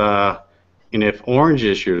if orange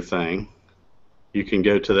is your thing, you can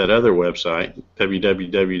go to that other website,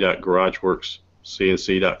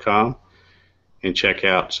 www.garageworkscnc.com, and check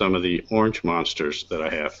out some of the orange monsters that I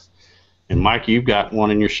have. And Mike, you've got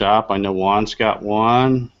one in your shop. I know Juan's got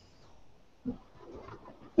one.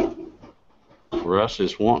 Russ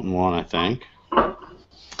is wanting one, I think.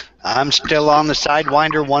 I'm still on the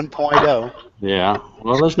Sidewinder 1.0. Yeah.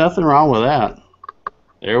 Well, there's nothing wrong with that.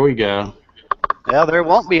 There we go. Well, there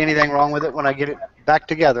won't be anything wrong with it when I get it back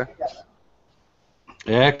together.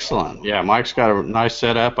 Excellent. Yeah, Mike's got a nice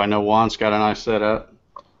setup. I know Juan's got a nice setup.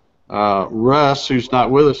 Russ, who's not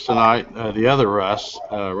with us tonight, the other Russ,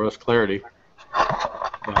 Russ Clarity,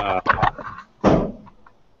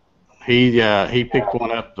 he picked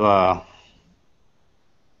one up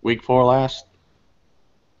week 4 last,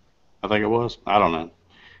 I think it was. I don't know.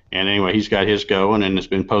 And anyway, he's got his going and has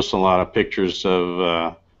been posting a lot of pictures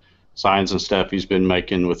of signs and stuff he's been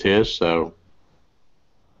making with his. So,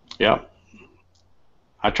 yeah.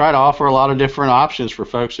 I try to offer a lot of different options for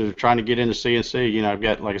folks that are trying to get into CNC. I've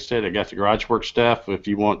got, like I said, I've got the GarageWorks stuff. If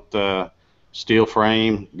you want steel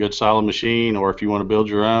frame, good solid machine, or if you want to build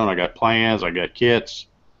your own, I got plans, I got kits.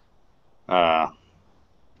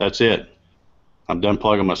 That's it. I'm done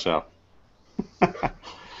plugging myself.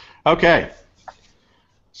 Okay.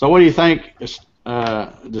 So what do you think,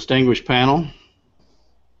 distinguished panel?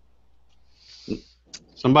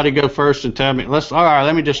 Somebody go first and tell me. All right,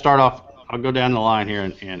 let me just start off. I'll go down the line here.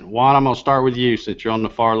 And Juan, I'm going to start with you since you're on the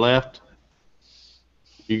far left.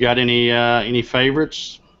 You got any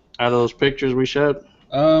favorites out of those pictures we showed?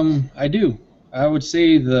 I do. I would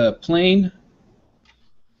say the plane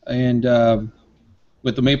and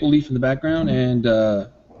with the maple leaf in the background, and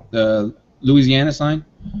the Louisiana sign,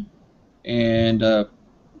 and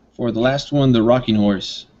for the last one, the rocking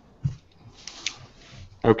horse.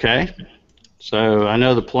 Okay. So I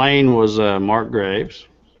know the plane was Mark Graves.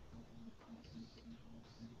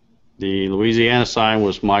 The Louisiana sign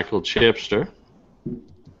was Michael Chipster.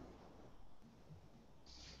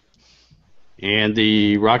 And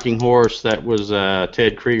the rocking horse, that was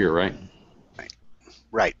Ted Krieger, right?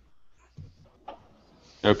 Right.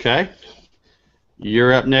 Okay.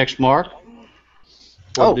 You're up next, Mark.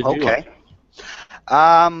 What did you okay. like?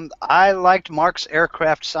 I liked Mark's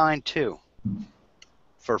aircraft sign too,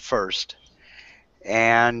 for first.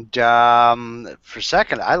 And for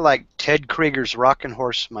second, I liked Ted Krieger's rocking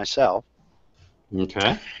horse myself.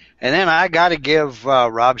 Okay. And then I got to give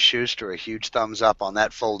Rob Schuster a huge thumbs up on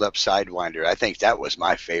that fold-up Sidewinder. I think that was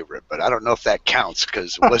my favorite, but I don't know if that counts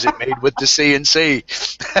because was it made with the CNC?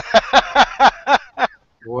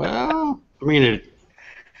 Well, I mean,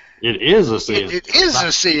 it is a CNC. It is a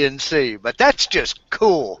CNC, but that's just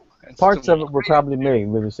cool. Parts of it were probably made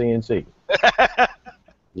with a CNC.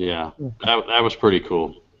 Yeah, that was pretty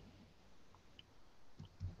cool.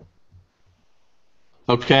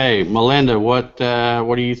 Okay, Melinda, what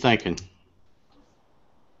are you thinking?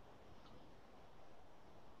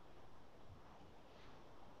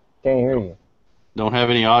 Can't hear you. Don't have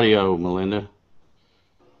any audio, Melinda.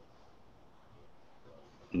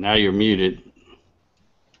 Now you're muted.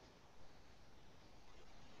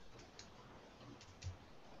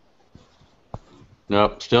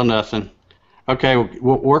 Nope, still nothing. Okay,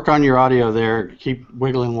 we'll work on your audio there. Keep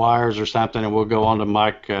wiggling wires or something, and we'll go on to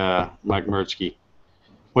Mike Mertzke.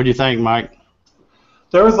 What do you think, Mike?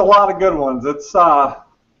 There was a lot of good ones. It's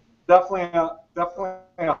definitely a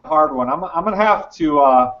hard one. I'm gonna have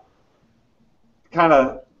to kind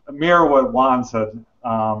of mirror what Juan said.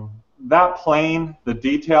 That plane, the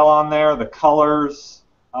detail on there, the colors.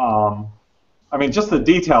 I mean, just the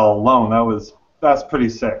detail alone, that's pretty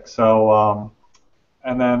sick. So,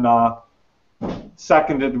 and then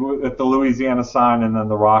seconded with the Louisiana sign and then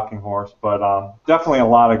the rocking horse. But definitely a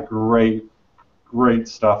lot of great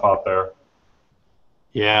stuff out there.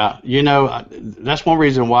 Yeah, that's one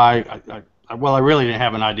reason why I really didn't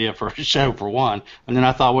have an idea for a show, for one. And then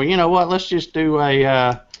I thought, well, you know what, let's just do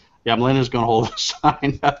Melinda's going to hold the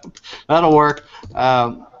sign up. That'll work.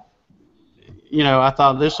 I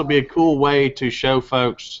thought this will be a cool way to show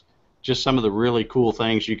folks just some of the really cool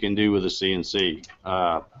things you can do with a CNC.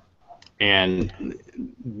 And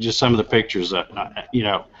just some of the pictures that,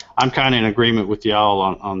 I'm kind of in agreement with y'all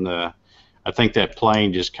on the, I think that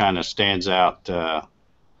plane just kind of stands out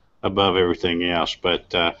above everything else.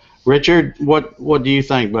 But Richard, what do you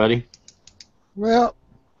think, buddy? Well,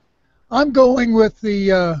 I'm going with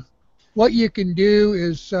the what you can do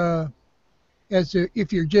is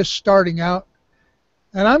if you're just starting out,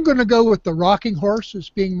 and I'm going to go with the rocking horse as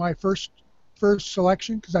being my first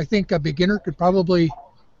selection because I think a beginner could probably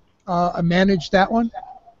manage that one.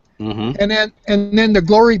 Mm-hmm. And then the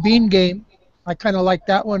Glory Bean game, I kind of like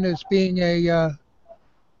that one as being the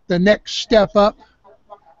next step up.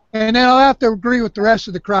 And then I'll have to agree with the rest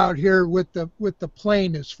of the crowd here with the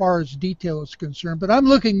plane as far as detail is concerned. But I'm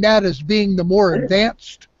looking at that as being the more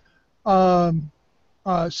advanced CNC,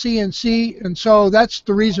 and so that's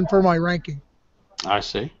the reason for my ranking. I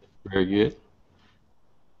see. Very good.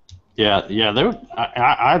 Yeah.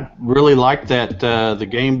 I really like that the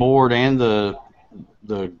game board and the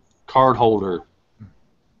card holder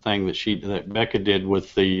thing that Becca did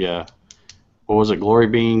with the what was it, Glory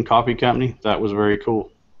Bean Coffee Company. That was very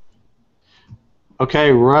cool.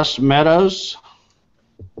 Okay, Russ Meadows,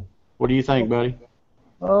 what do you think, buddy?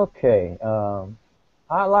 Okay,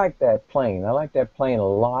 I like that plane. I like that plane a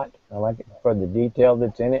lot. I like it for the detail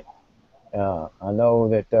that's in it. I know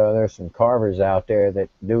that there's some carvers out there that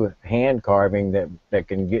do hand carving that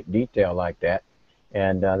can get detail like that,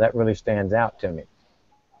 and that really stands out to me.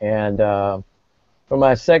 And for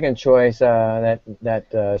my second choice,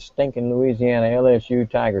 that stinking Louisiana LSU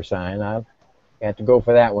Tiger sign, I had to go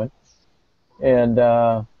for that one. And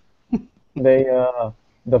the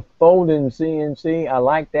folding CNC, I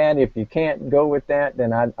like that. If you can't go with that,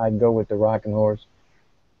 then I'd go with the rocking horse.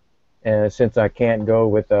 And since I can't go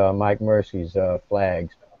with Mike Mercy's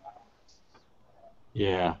flags.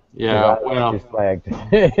 Yeah. Well, his flag,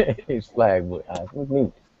 his flag was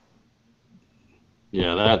neat.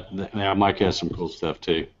 Yeah, Mike has some cool stuff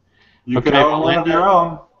too. You can own one of your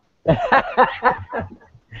own.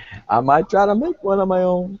 I might try to make one of my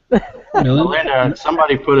own. Melinda,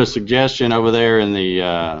 somebody put a suggestion over there in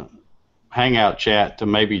the Hangout chat to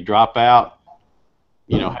maybe drop out,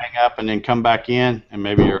 hang up and then come back in, and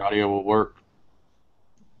maybe your audio will work.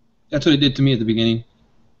 That's what it did to me at the beginning.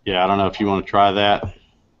 Yeah, I don't know if you want to try that.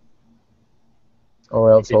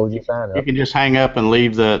 Or else hold your sign You up. can just hang up and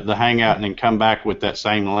leave the Hangout and then come back with that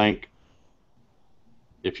same link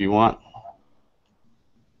if you want.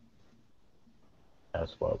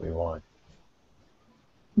 That's what we want.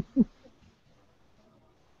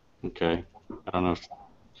 Okay. I don't know if...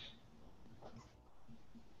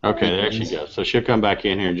 Okay, there she goes. So she'll come back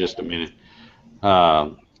in here in just a minute.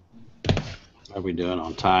 How are we doing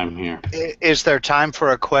on time here? Is there time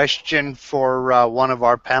for a question for one of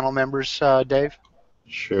our panel members, Dave?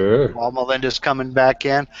 Sure. While Melinda's coming back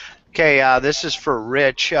in. Okay, this is for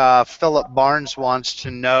Rich. Philip Barnes wants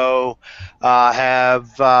to know, have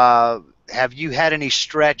you had any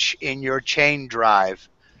stretch in your chain drive?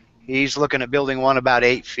 He's looking at building one about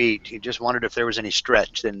 8 feet. He just wondered if there was any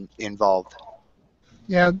stretch involved.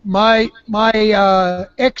 Yeah, my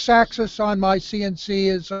x-axis on my CNC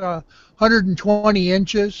is 120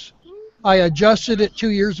 inches. I adjusted it 2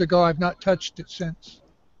 years ago. I've not touched it since.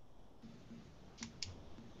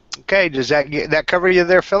 Okay, does that cover you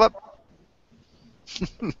there, Philip?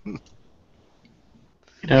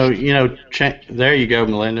 There you go,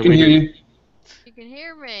 Melinda. I can hear you. You can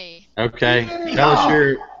hear me. Okay.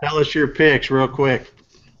 Tell us your picks real quick.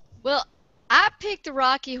 Well, I picked the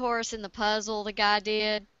Rocky Horse in the puzzle the guy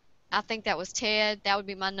did. I think that was Ted. That would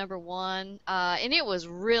be my number one. And it was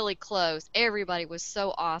really close. Everybody was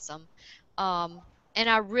so awesome. And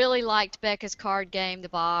I really liked Becca's card game, the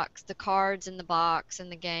box, the cards in the box and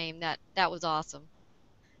the game. That was awesome.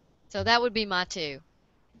 So that would be my two.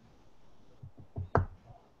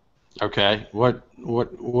 Okay. What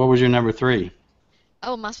was your number three?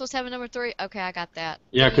 Oh, am I supposed to have a number three? Okay, I got that.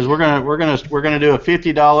 Yeah, because we're gonna do a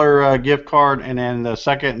 $50 gift card, and then the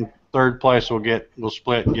second and third place we'll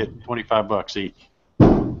split and get $25 each.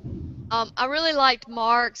 I really liked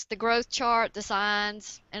Mark's, the growth chart, the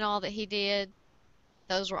signs, and all that he did.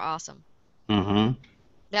 Those were awesome. Mm-hmm.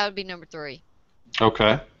 That would be number three.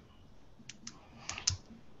 Okay.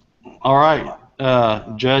 All right,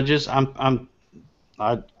 judges. I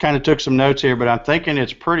kind of took some notes here, but I'm thinking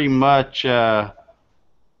it's pretty much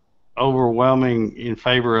overwhelming in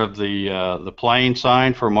favor of the plane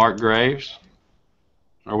sign for Mark Graves.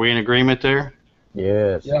 Are we in agreement there?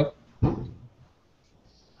 Yes. Yep.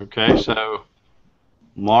 Okay, so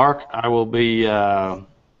Mark, I will be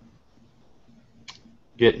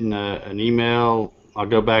getting an email. I'll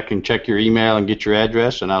go back and check your email and get your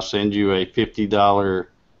address, and I'll send you a $50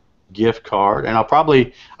 gift card. And I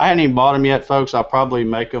hadn't even bought them yet, folks. I'll probably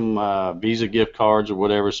make them Visa gift cards or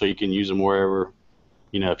whatever, so you can use them wherever,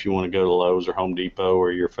 if you want to go to Lowe's or Home Depot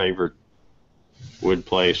or your favorite wood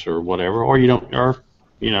place or whatever, or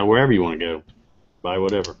wherever you want to go, buy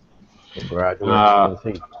whatever.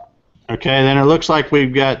 Congratulations. Okay, then it looks like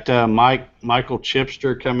we've got Michael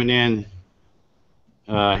Chipster coming in.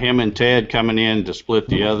 Him and Ted coming in to split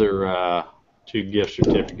the other 2 gift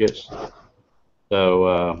certificates.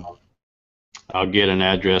 So I'll get an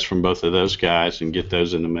address from both of those guys and get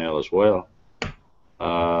those in the mail as well.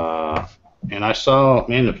 And I saw,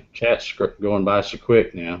 man, the chat's going by so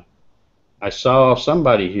quick now. I saw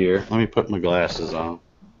somebody here. Let me put my glasses on.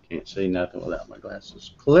 Can't see nothing without my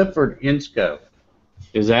glasses. Clifford Insco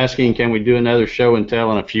is asking, can we do another show and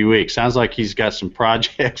tell in a few weeks? Sounds like he's got some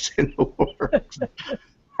projects in the works.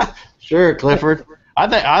 Sure, Clifford. I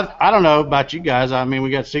don't know about you guys. I mean, we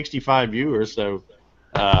got 65 viewers, so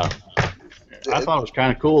I thought it was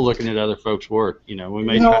kind of cool looking at other folks' work. We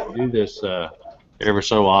may try to do this every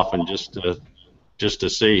so often just to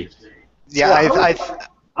see. Yeah, I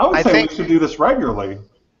would say think we should do this regularly.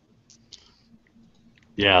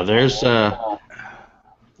 Yeah, there's the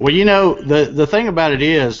thing about it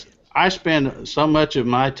is I spend so much of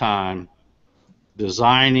my time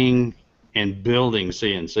designing and building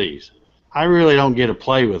CNCs. I really don't get to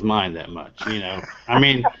play with mine that much, I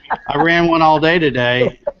mean, I ran one all day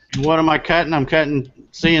today, and what am I cutting? I'm cutting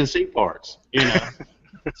CNC parts,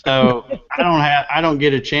 So I don't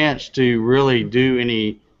get a chance to really do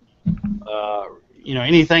any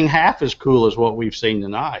anything half as cool as what we've seen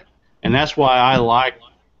tonight. And that's why I like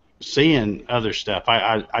seeing other stuff.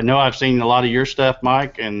 I know I've seen a lot of your stuff,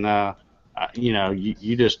 Mike, and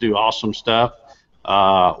you just do awesome stuff.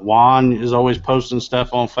 Juan is always posting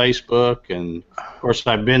stuff on Facebook, and of course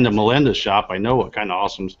I've been to Melinda's shop. I know what kind of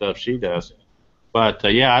awesome stuff she does. But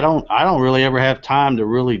yeah, I don't really ever have time to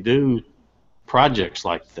really do projects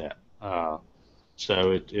like that.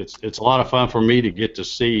 So it's a lot of fun for me to get to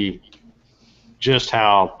see just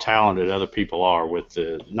how talented other people are with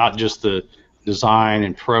the not just the design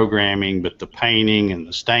and programming, but the painting and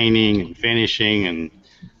the staining and finishing and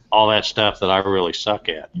all that stuff that I really suck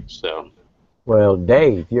at. So. Well,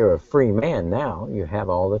 Dave, you're a free man now. You have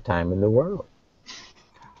all the time in the world.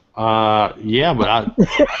 Yeah, but I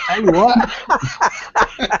tell you what,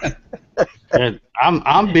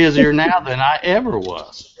 I'm busier now than I ever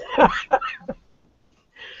was.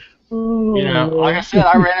 You know, like I said,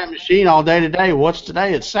 I ran that machine all day today. What's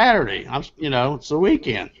today? It's Saturday. It's the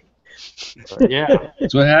weekend. But yeah.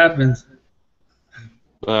 That's what happens.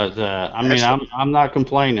 But I mean, I'm not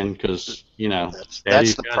complaining because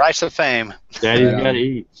that's the price of fame. Daddy's got to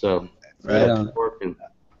eat, so Right on. working.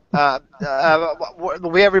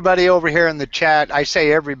 We everybody over here in the chat, I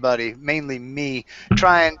say everybody, mainly me,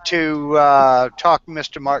 trying to talk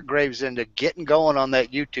Mr. Mark Graves into getting going on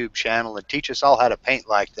that YouTube channel and teach us all how to paint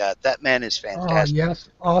like that. That man is fantastic. Oh, yes,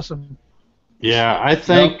 awesome. Yeah, I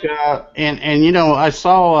think, I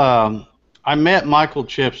saw, I met Michael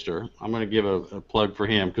Chipster. I'm going to give a plug for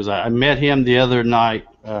him because I met him the other night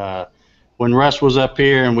when Russ was up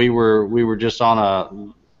here, and we were just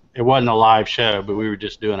on it wasn't a live show, but we were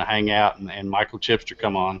just doing a hangout, and Michael Chipster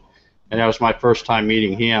come on, and that was my first time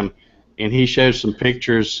meeting him, and he showed some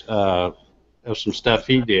pictures of some stuff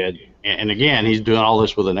he did, and again, he's doing all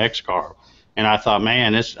this with an X-Carve, and I thought,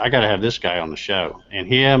 man, I got to have this guy on the show, and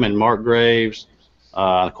him and Mark Graves,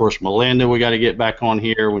 of course, Melinda, we got to get back on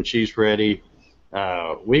here when she's ready.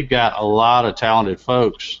 We've got a lot of talented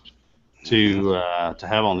folks to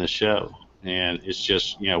have on this show. And it's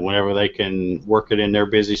just, whenever they can work it in their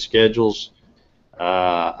busy schedules,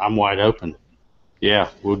 I'm wide open. Yeah,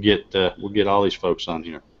 we'll get all these folks on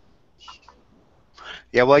here.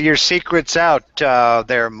 Yeah, well, your secret's out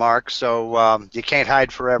there, Mark, so you can't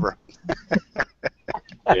hide forever.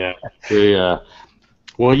 Yeah.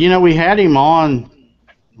 Well, we had him on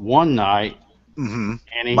one night, Mm-hmm.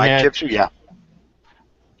 and he Mike had. Chipster, yeah.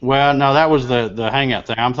 Well, no, that was the hangout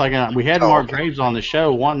thing. I'm thinking we had Mark Okay. Graves on the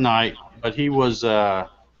show one night, but he was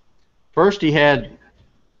first he had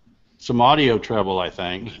some audio trouble, I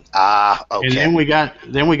think. Okay. And then we got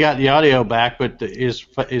the audio back, but his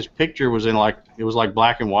picture was in it was like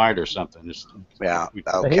black and white or something. Yeah. He's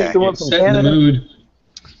Okay. the one from Set in the Canada. mood.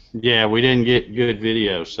 Yeah, we didn't get good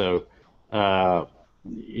video, so hopefully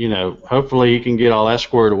he can get all that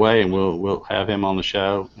squared away, and we'll have him on the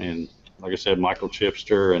show. And like I said, Michael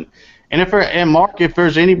Chipster and Mark, if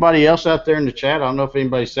there's anybody else out there in the chat, I don't know if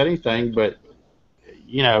anybody said anything, but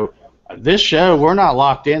this show, we're not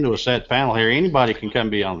locked into a set panel here. Anybody can come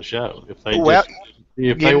be on the show if they want to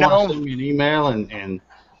send me an email and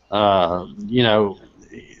about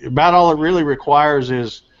all it really requires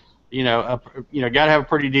is got to have a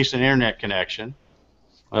pretty decent internet connection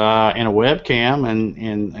and a webcam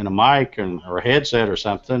and a mic or a headset or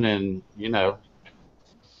something, and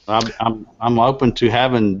I'm open to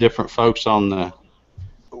having different folks on the.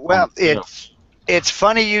 Well, it's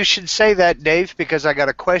funny you should say that, Dave, because I got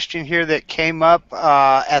a question here that came up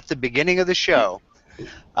at the beginning of the show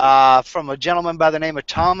from a gentleman by the name of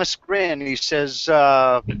Thomas Grin. He says,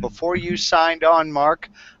 before you signed on, Mark,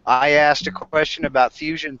 I asked a question about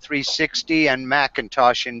Fusion 360 and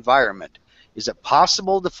Macintosh environment. Is it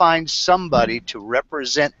possible to find somebody to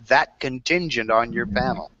represent that contingent on your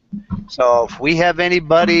panel? So if we have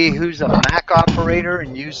anybody who's a Mac operator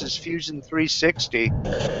and uses Fusion 360,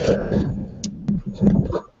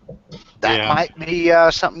 that might be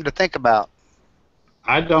something to think about.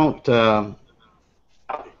 I don't, I'm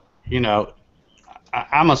a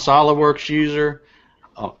SolidWorks user,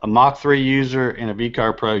 a Mach 3 user, and a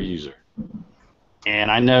VCar Pro user.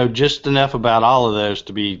 And I know just enough about all of those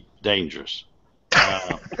to be dangerous.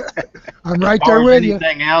 I'm right there with you.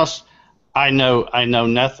 Anything else, I know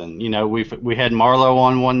nothing. We had Marlo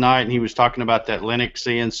on one night, and he was talking about that Linux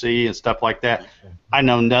CNC and stuff like that. I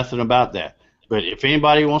know nothing about that. But if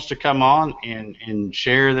anybody wants to come on and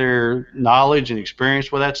share their knowledge and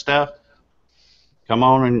experience with that stuff, come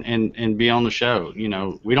on and be on the show.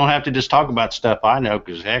 We don't have to just talk about stuff I know,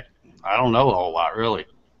 because heck, I don't know a whole lot really.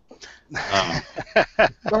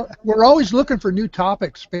 Well, we're always looking for new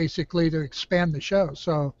topics, basically, to expand the show.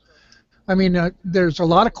 So, I mean, there's a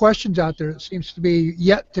lot of questions out there that seems to be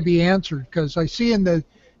yet to be answered. Because I see in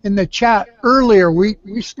the chat earlier, we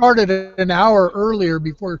started an hour earlier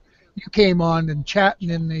before you came on and chatting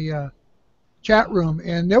in the chat room,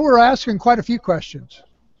 and they were asking quite a few questions.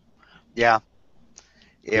 Yeah.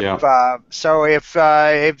 So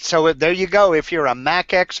there you go. If you're a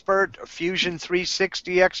Mac expert, a Fusion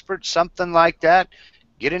 360 expert, something like that,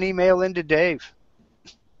 get an email into Dave.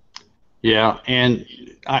 Yeah, and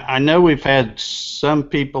I know we've had some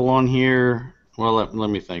people on here. Well, let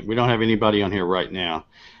me think. We don't have anybody on here right now,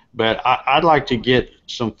 but I'd like to get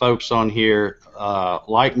some folks on here,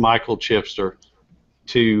 like Michael Chipster,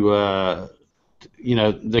 to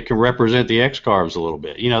that can represent the X carves a little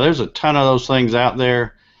bit. There's a ton of those things out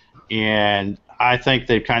there, and I think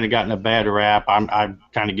they've kind of gotten a bad rap. I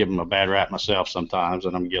kind of give them a bad rap myself sometimes,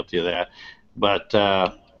 and I'm guilty of that. But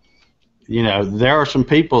there are some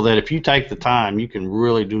people that if you take the time, you can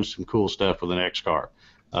really do some cool stuff with an X carve.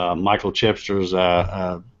 Michael Chipster's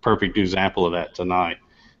a perfect example of that tonight.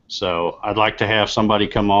 So I'd like to have somebody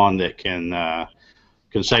come on that can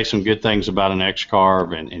say some good things about an X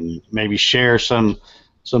carve and maybe share some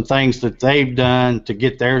things that they've done to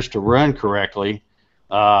get theirs to run correctly,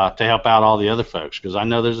 to help out all the other folks, because I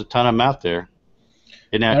know there's a ton of them out there.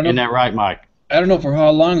 Isn't that right, Mike? I don't know for how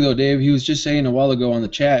long though, Dave. He was just saying a while ago on the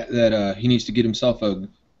chat that he needs to get himself a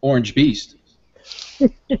orange beast.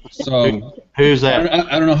 So who's that?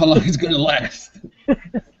 I don't know how long it's going to last.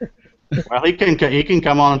 Well, he can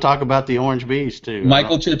come on and talk about the orange beast too.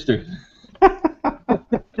 Michael Chipster.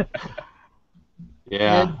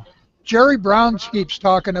 Yeah. And Jerry Brown keeps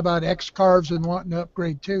talking about X carves and wanting to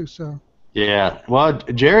upgrade too. So. Yeah. Well,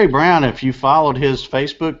 Jerry Brown, if you followed his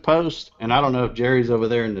Facebook post, and I don't know if Jerry's over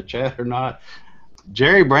there in the chat or not,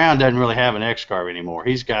 Jerry Brown doesn't really have an X carve anymore.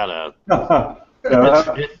 He's got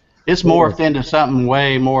it's morphed into something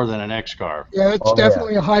way more than an X carve. Yeah, it's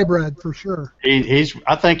definitely a hybrid for sure.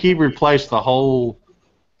 I think he replaced the whole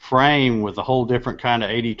frame with a whole different kind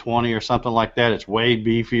of 80/20 or something like that. It's way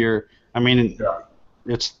beefier. I mean,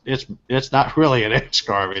 it's not really an X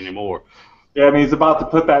carve anymore. Yeah, I mean, he's about to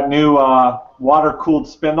put that new water-cooled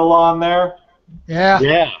spindle on there. Yeah.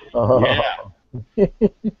 Yeah. Yeah.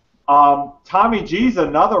 Tommy G's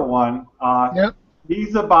another one. Yep.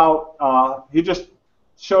 He's about, he just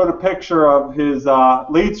showed a picture of his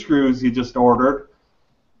lead screws he just ordered.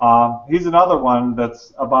 He's another one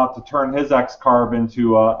that's about to turn his X-carve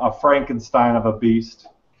into a Frankenstein of a beast.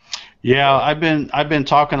 Yeah, I've been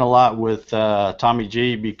talking a lot with Tommy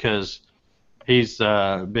G because he's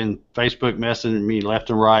been Facebook messaging me left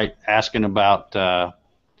and right asking about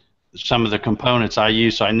some of the components I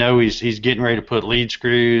use. So I know he's getting ready to put lead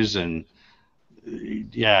screws, and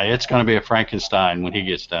yeah, it's going to be a Frankenstein when he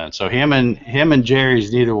gets done. So him and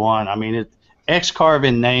Jerry's neither one. I mean, X-carve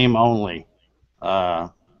in name only.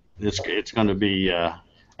 It's going to be and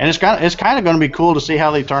it's kind of going to be cool to see how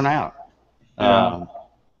they turn out. Yeah.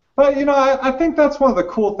 But I think that's one of the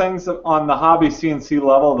cool things on the hobby CNC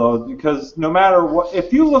level, though, because no matter what,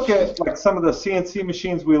 if you look at like some of the CNC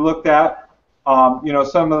machines we looked at,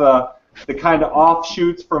 some of the kind of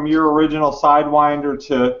offshoots from your original Sidewinder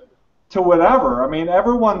to whatever. I mean,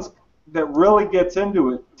 everyone's that really gets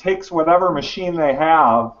into it takes whatever machine they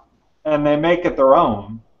have and they make it their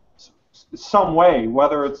own, some way,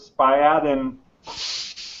 whether it's by adding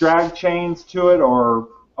drag chains to it or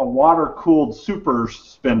a water-cooled super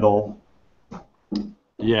spindle.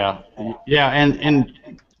 Yeah, and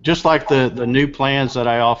just like the new plans that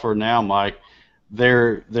I offer now, Mike,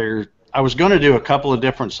 I was going to do a couple of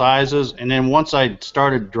different sizes, and then once I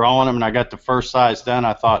started drawing them and I got the first size done,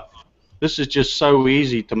 I thought this is just so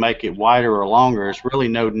easy to make it wider or longer. There's really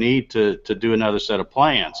no need to do another set of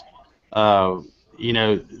plans. And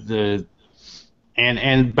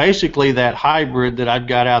basically that hybrid that I've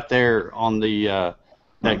got out there on the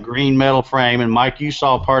that green metal frame, and Mike, you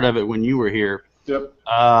saw part of it when you were here. Yep.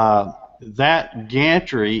 That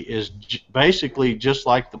gantry is basically just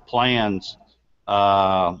like the plans that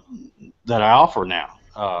I offer now.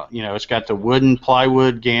 It's got the wooden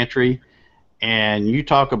plywood gantry, and you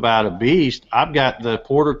talk about a beast. I've got the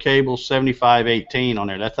Porter Cable 7518 on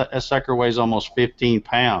there. That sucker weighs almost 15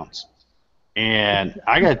 pounds, and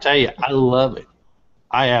I got to tell you, I love it.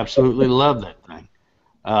 I absolutely love that thing.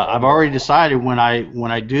 I've already decided when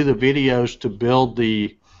I do the videos to build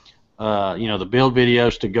the build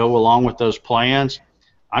videos to go along with those plans,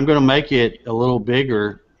 I'm going to make it a little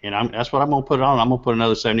bigger, and that's what I'm going to put it on. I'm going to put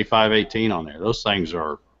another 7518 on there. Those things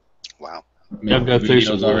are wow. They'll go through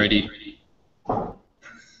some already. I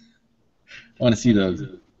want to see those.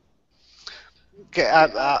 Okay,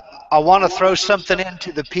 I want to throw something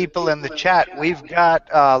into the people in the chat. We've got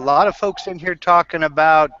a lot of folks in here talking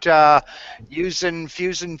about using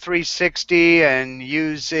Fusion 360 and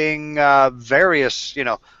using various,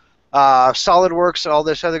 SolidWorks and all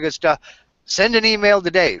this other good stuff. Send an email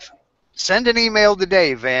to Dave. Send an email to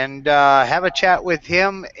Dave and have a chat with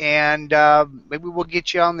him, and maybe we'll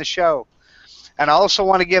get you on the show. And I also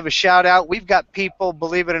want to give a shout out. We've got people,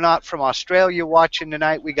 believe it or not, from Australia watching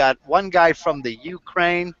tonight. We got one guy from the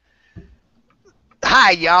Ukraine.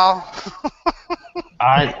 Hi, y'all.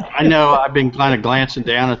 I know I've been kind of glancing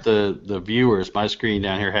down at the viewers. My screen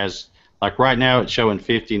down here has, like right now it's showing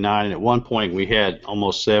 59, and at one point we had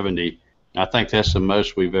almost 70. I think that's the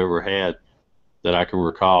most we've ever had that I can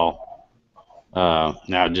recall. Now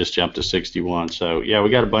it just jumped to 61. So yeah, we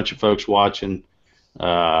got a bunch of folks watching,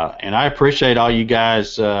 and I appreciate all you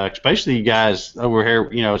guys, especially you guys over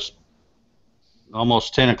here. You know, it's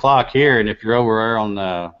almost 10 o'clock here, and if you're over there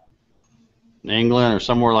on England or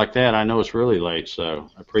somewhere like that, I know it's really late. So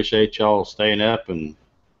I appreciate y'all staying up and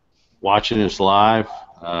watching us live.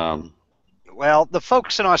 Well, the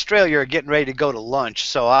folks in Australia are getting ready to go to lunch,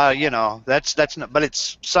 so you know, that's not, but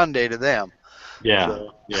it's Sunday to them. Yeah,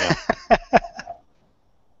 So. yeah.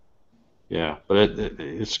 Yeah, but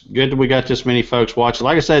it's good that we got this many folks watching.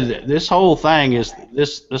 Like I said, this whole thing is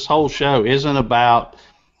this whole show isn't about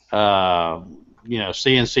you know,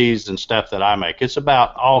 CNCs and stuff that I make. It's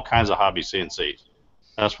about all kinds of hobby CNCs.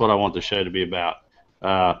 That's what I want the show to be about.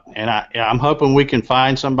 And I'm hoping we can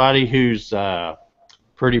find somebody who's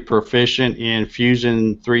pretty proficient in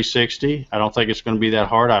Fusion 360. I don't think it's going to be that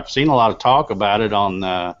hard. I've seen a lot of talk about it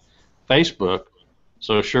on Facebook,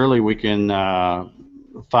 so surely we can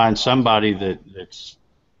find somebody that's,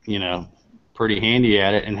 you know, pretty handy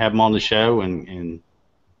at it and have them on the show, and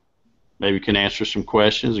maybe can answer some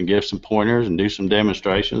questions and give some pointers and do some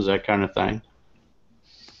demonstrations, that kind of thing.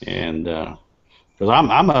 And because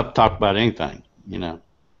I'm up to talk about anything, you know.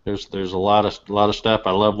 There's a lot of stuff.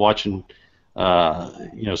 I love watching,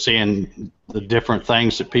 you know, seeing the different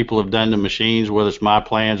things that people have done to machines, whether it's my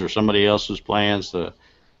plans or somebody else's plans. Because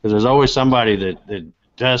there's always somebody that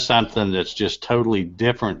does something that's just totally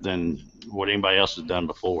different than what anybody else has done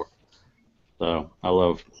before. So I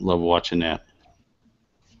love watching that.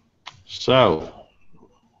 So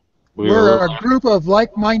We're a group of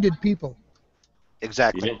like-minded people.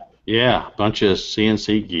 Exactly. Yeah, a bunch of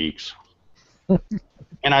CNC geeks.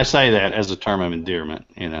 And I say that as a term of endearment,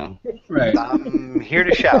 you know. Right. I'm here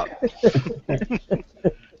to shout.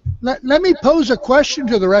 Let me pose a question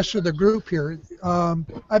to the rest of the group here.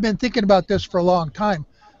 I've been thinking about this for a long time.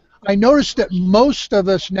 I noticed that most of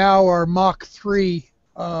us now are Mach 3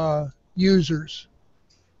 users.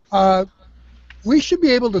 We should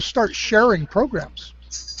be able to start sharing programs.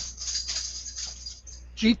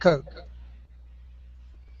 G-code.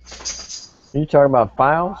 Are you talking about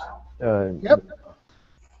files? Yep.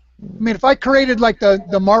 I mean, if I created like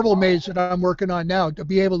the marble maze that I'm working on now, to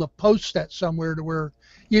be able to post that somewhere to where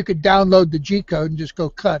you could download the G-code and just go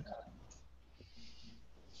cut.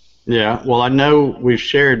 Yeah, well, I know we've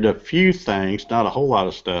shared a few things, not a whole lot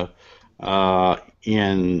of stuff,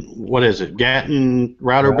 in, what is it, Gatton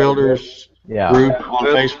Router Builders group on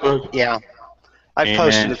Facebook. Yeah, I've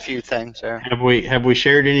posted a few things there. Have we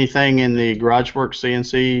shared anything in the GarageWorks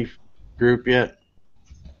CNC group yet?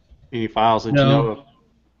 Any files that you know of?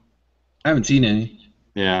 I haven't seen any.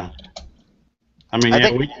 Yeah. I mean,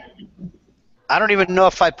 I don't even know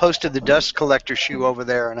if I posted the dust collector shoe over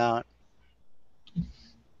there or not.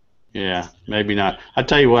 Yeah, maybe not. I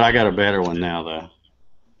tell you what, I got a better one now, though.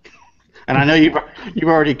 And I know you've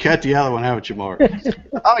already cut the other one, haven't you, Mark?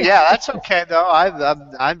 Oh yeah, that's okay though.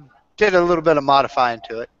 I did a little bit of modifying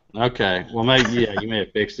to it. Okay. Well, maybe you may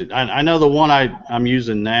have fixed it. I know the one I'm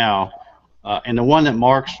using now, and the one that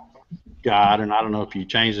Mark's got, and I don't know if you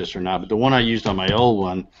changed this or not, but the one I used on my old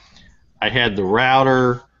one, I had the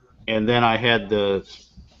router, and then I had the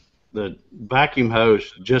vacuum hose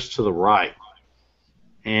just to the right.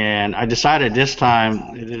 And I decided this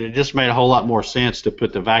time it just made a whole lot more sense to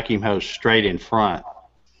put the vacuum hose straight in front.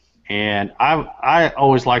 And I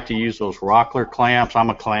always like to use those Rockler clamps.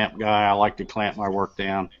 I'm a clamp guy. I like to clamp my work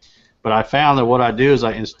down. But I found that what I do is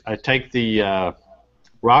I take the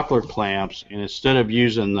Rockler clamps, and instead of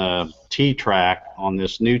using the T-track on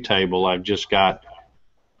this new table, I've just got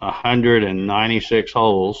 196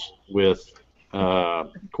 holes with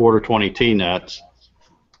quarter 20 T-nuts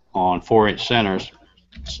on 4-inch centers.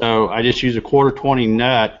 So I just use a quarter 20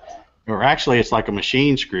 nut, or actually it's like a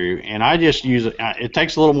machine screw, and I just use it. It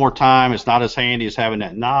takes a little more time. It's not as handy as having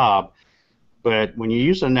that knob, but when you're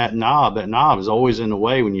using that knob is always in the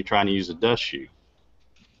way when you're trying to use a dust shoe.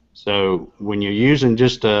 So when you're using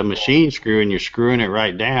just a machine screw and you're screwing it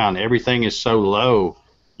right down, everything is so low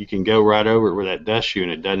you can go right over it with that dust shoe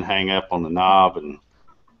and it doesn't hang up on the knob, and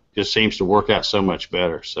just seems to work out so much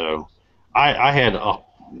better. So I had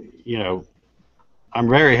you know, I'm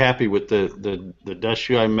very happy with the dust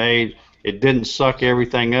shoe I made. It didn't suck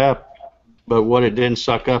everything up, but what it didn't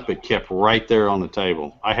suck up, it kept right there on the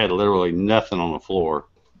table. I had literally nothing on the floor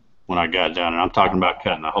when I got done, and I'm talking about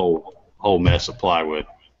cutting a whole mess of plywood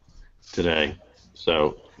today.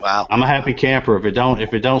 So Wow. I'm a happy camper. If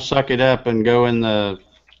it don't suck it up and go in the,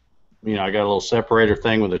 I got a little separator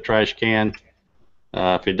thing with a trash can.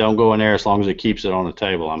 If it don't go in there, as long as it keeps it on the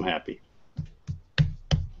table, I'm happy.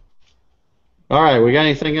 All right, we got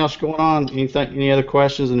anything else going on? Any other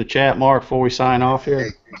questions in the chat, Mark, before we sign off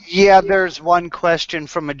here? Yeah, there's one question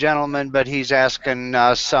from a gentleman, but he's asking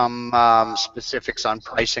some specifics on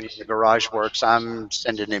pricing of the Garage Works. I'm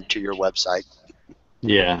sending him to your website.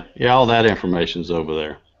 Yeah, all that information's over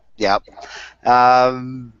there. Yep.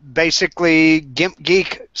 Basically, Gimp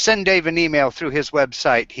Geek, send Dave an email through his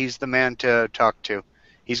website. He's the man to talk to.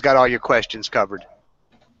 He's got all your questions covered.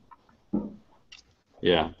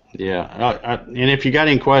 Yeah. And if you got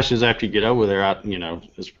any questions after you get over there, I don't know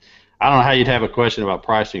how you'd have a question about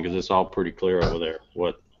pricing because it's all pretty clear over there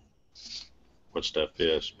what stuff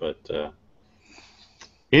is. But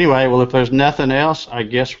anyway, well, if there's nothing else, I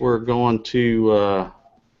guess we're going to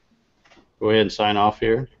go ahead and sign off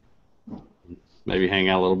here. Maybe hang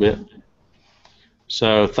out a little bit.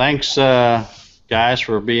 So thanks, guys,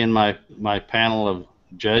 for being my panel of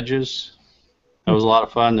judges. That was a lot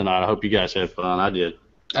of fun tonight. I hope you guys had fun. I did.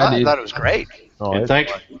 I thought it was great. Oh, And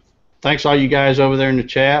thanks all you guys over there in the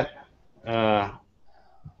chat.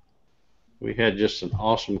 We had just an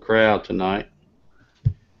awesome crowd tonight.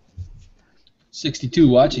 62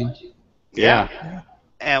 watching. Yeah.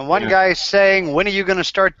 And one guy's saying, when are you going to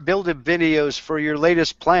start building videos for your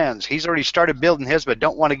latest plans? He's already started building his, but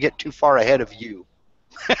don't want to get too far ahead of you.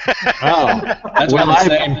 Oh, That's what I'm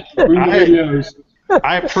saying. Videos.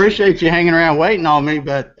 I appreciate you hanging around waiting on me,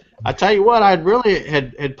 but I tell you what, I really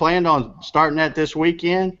had planned on starting that this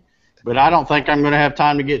weekend, but I don't think I'm going to have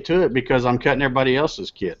time to get to it because I'm cutting everybody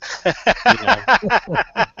else's kit. When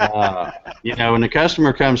the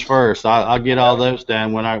customer comes first, I'll get all those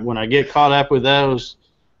done. When I get caught up with those,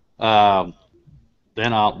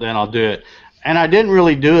 then I'll do it. And I didn't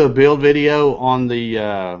really do a build video on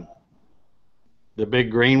the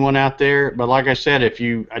big green one out there, but like I said, I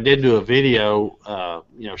did do a video,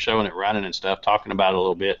 showing it running and stuff, talking about it a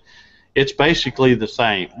little bit. It's basically the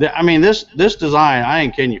same. I mean, this design, I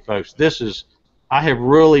ain't kidding you, folks. I have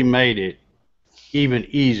really made it even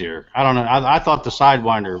easier. I don't know. I thought the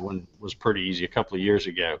Sidewinder one was pretty easy a couple of years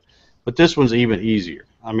ago, but this one's even easier.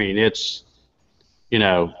 I mean, it's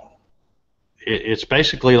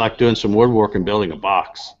basically like doing some woodwork and building a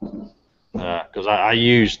box. Because I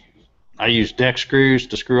used deck screws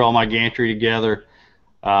to screw all my gantry together.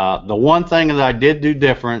 The one thing that I did do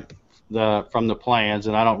different from the plans,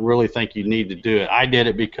 and I don't really think you need to do it, I did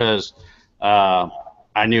it because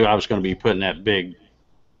I knew I was going to be putting that big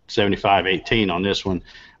 75/18 on this one,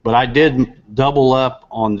 but I did double up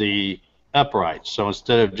on the uprights. So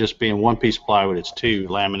instead of just being one piece of plywood, it's two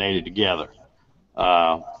laminated together.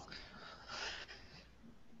 And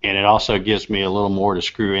it also gives me a little more to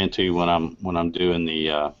screw into when I'm doing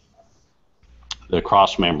the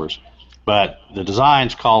cross members. But the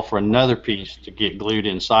designs call for another piece to get glued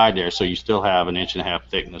inside there, so you still have 1.5 inch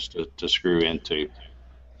thickness to screw into.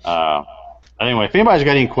 Anyway, if anybody's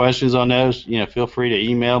got any questions on those, feel free to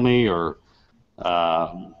email me or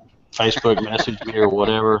Facebook message me or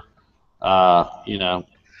whatever.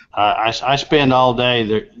 I spend all day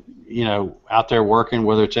there, out there working,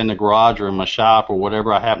 whether it's in the garage or in my shop or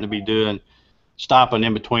whatever I happen to be doing, stopping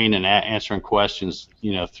in between and answering questions,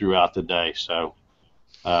 throughout the day. So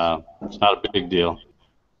it's not a big deal.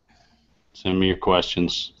 Send me your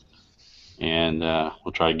questions, and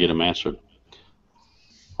we'll try to get them answered.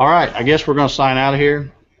 All right, I guess we're going to sign out of here.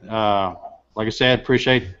 Like I said,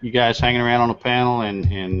 appreciate you guys hanging around on the panel,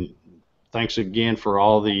 and thanks again for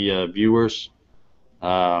all the viewers.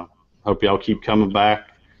 Hope y'all keep coming back.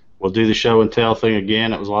 We'll do the show and tell thing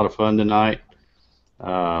again. It was a lot of fun tonight.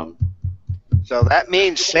 So that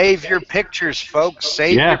means save your pictures, folks.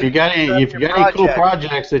 If you got any cool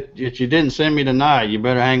projects that you didn't send me tonight, you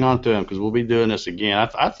better hang on to them because we'll be doing this again.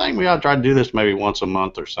 I think we ought to try to do this maybe once a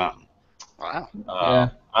month or something. Wow. Yeah.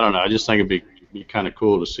 I don't know. I just think it'd be kind of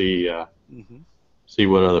cool to see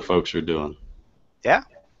what other folks are doing. Yeah.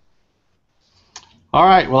 All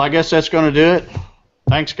right. Well, I guess that's going to do it.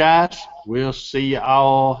 Thanks, guys. We'll see you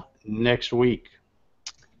all next week.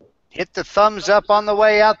 Hit the thumbs up on the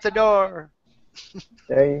way out the door.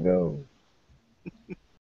 There you go.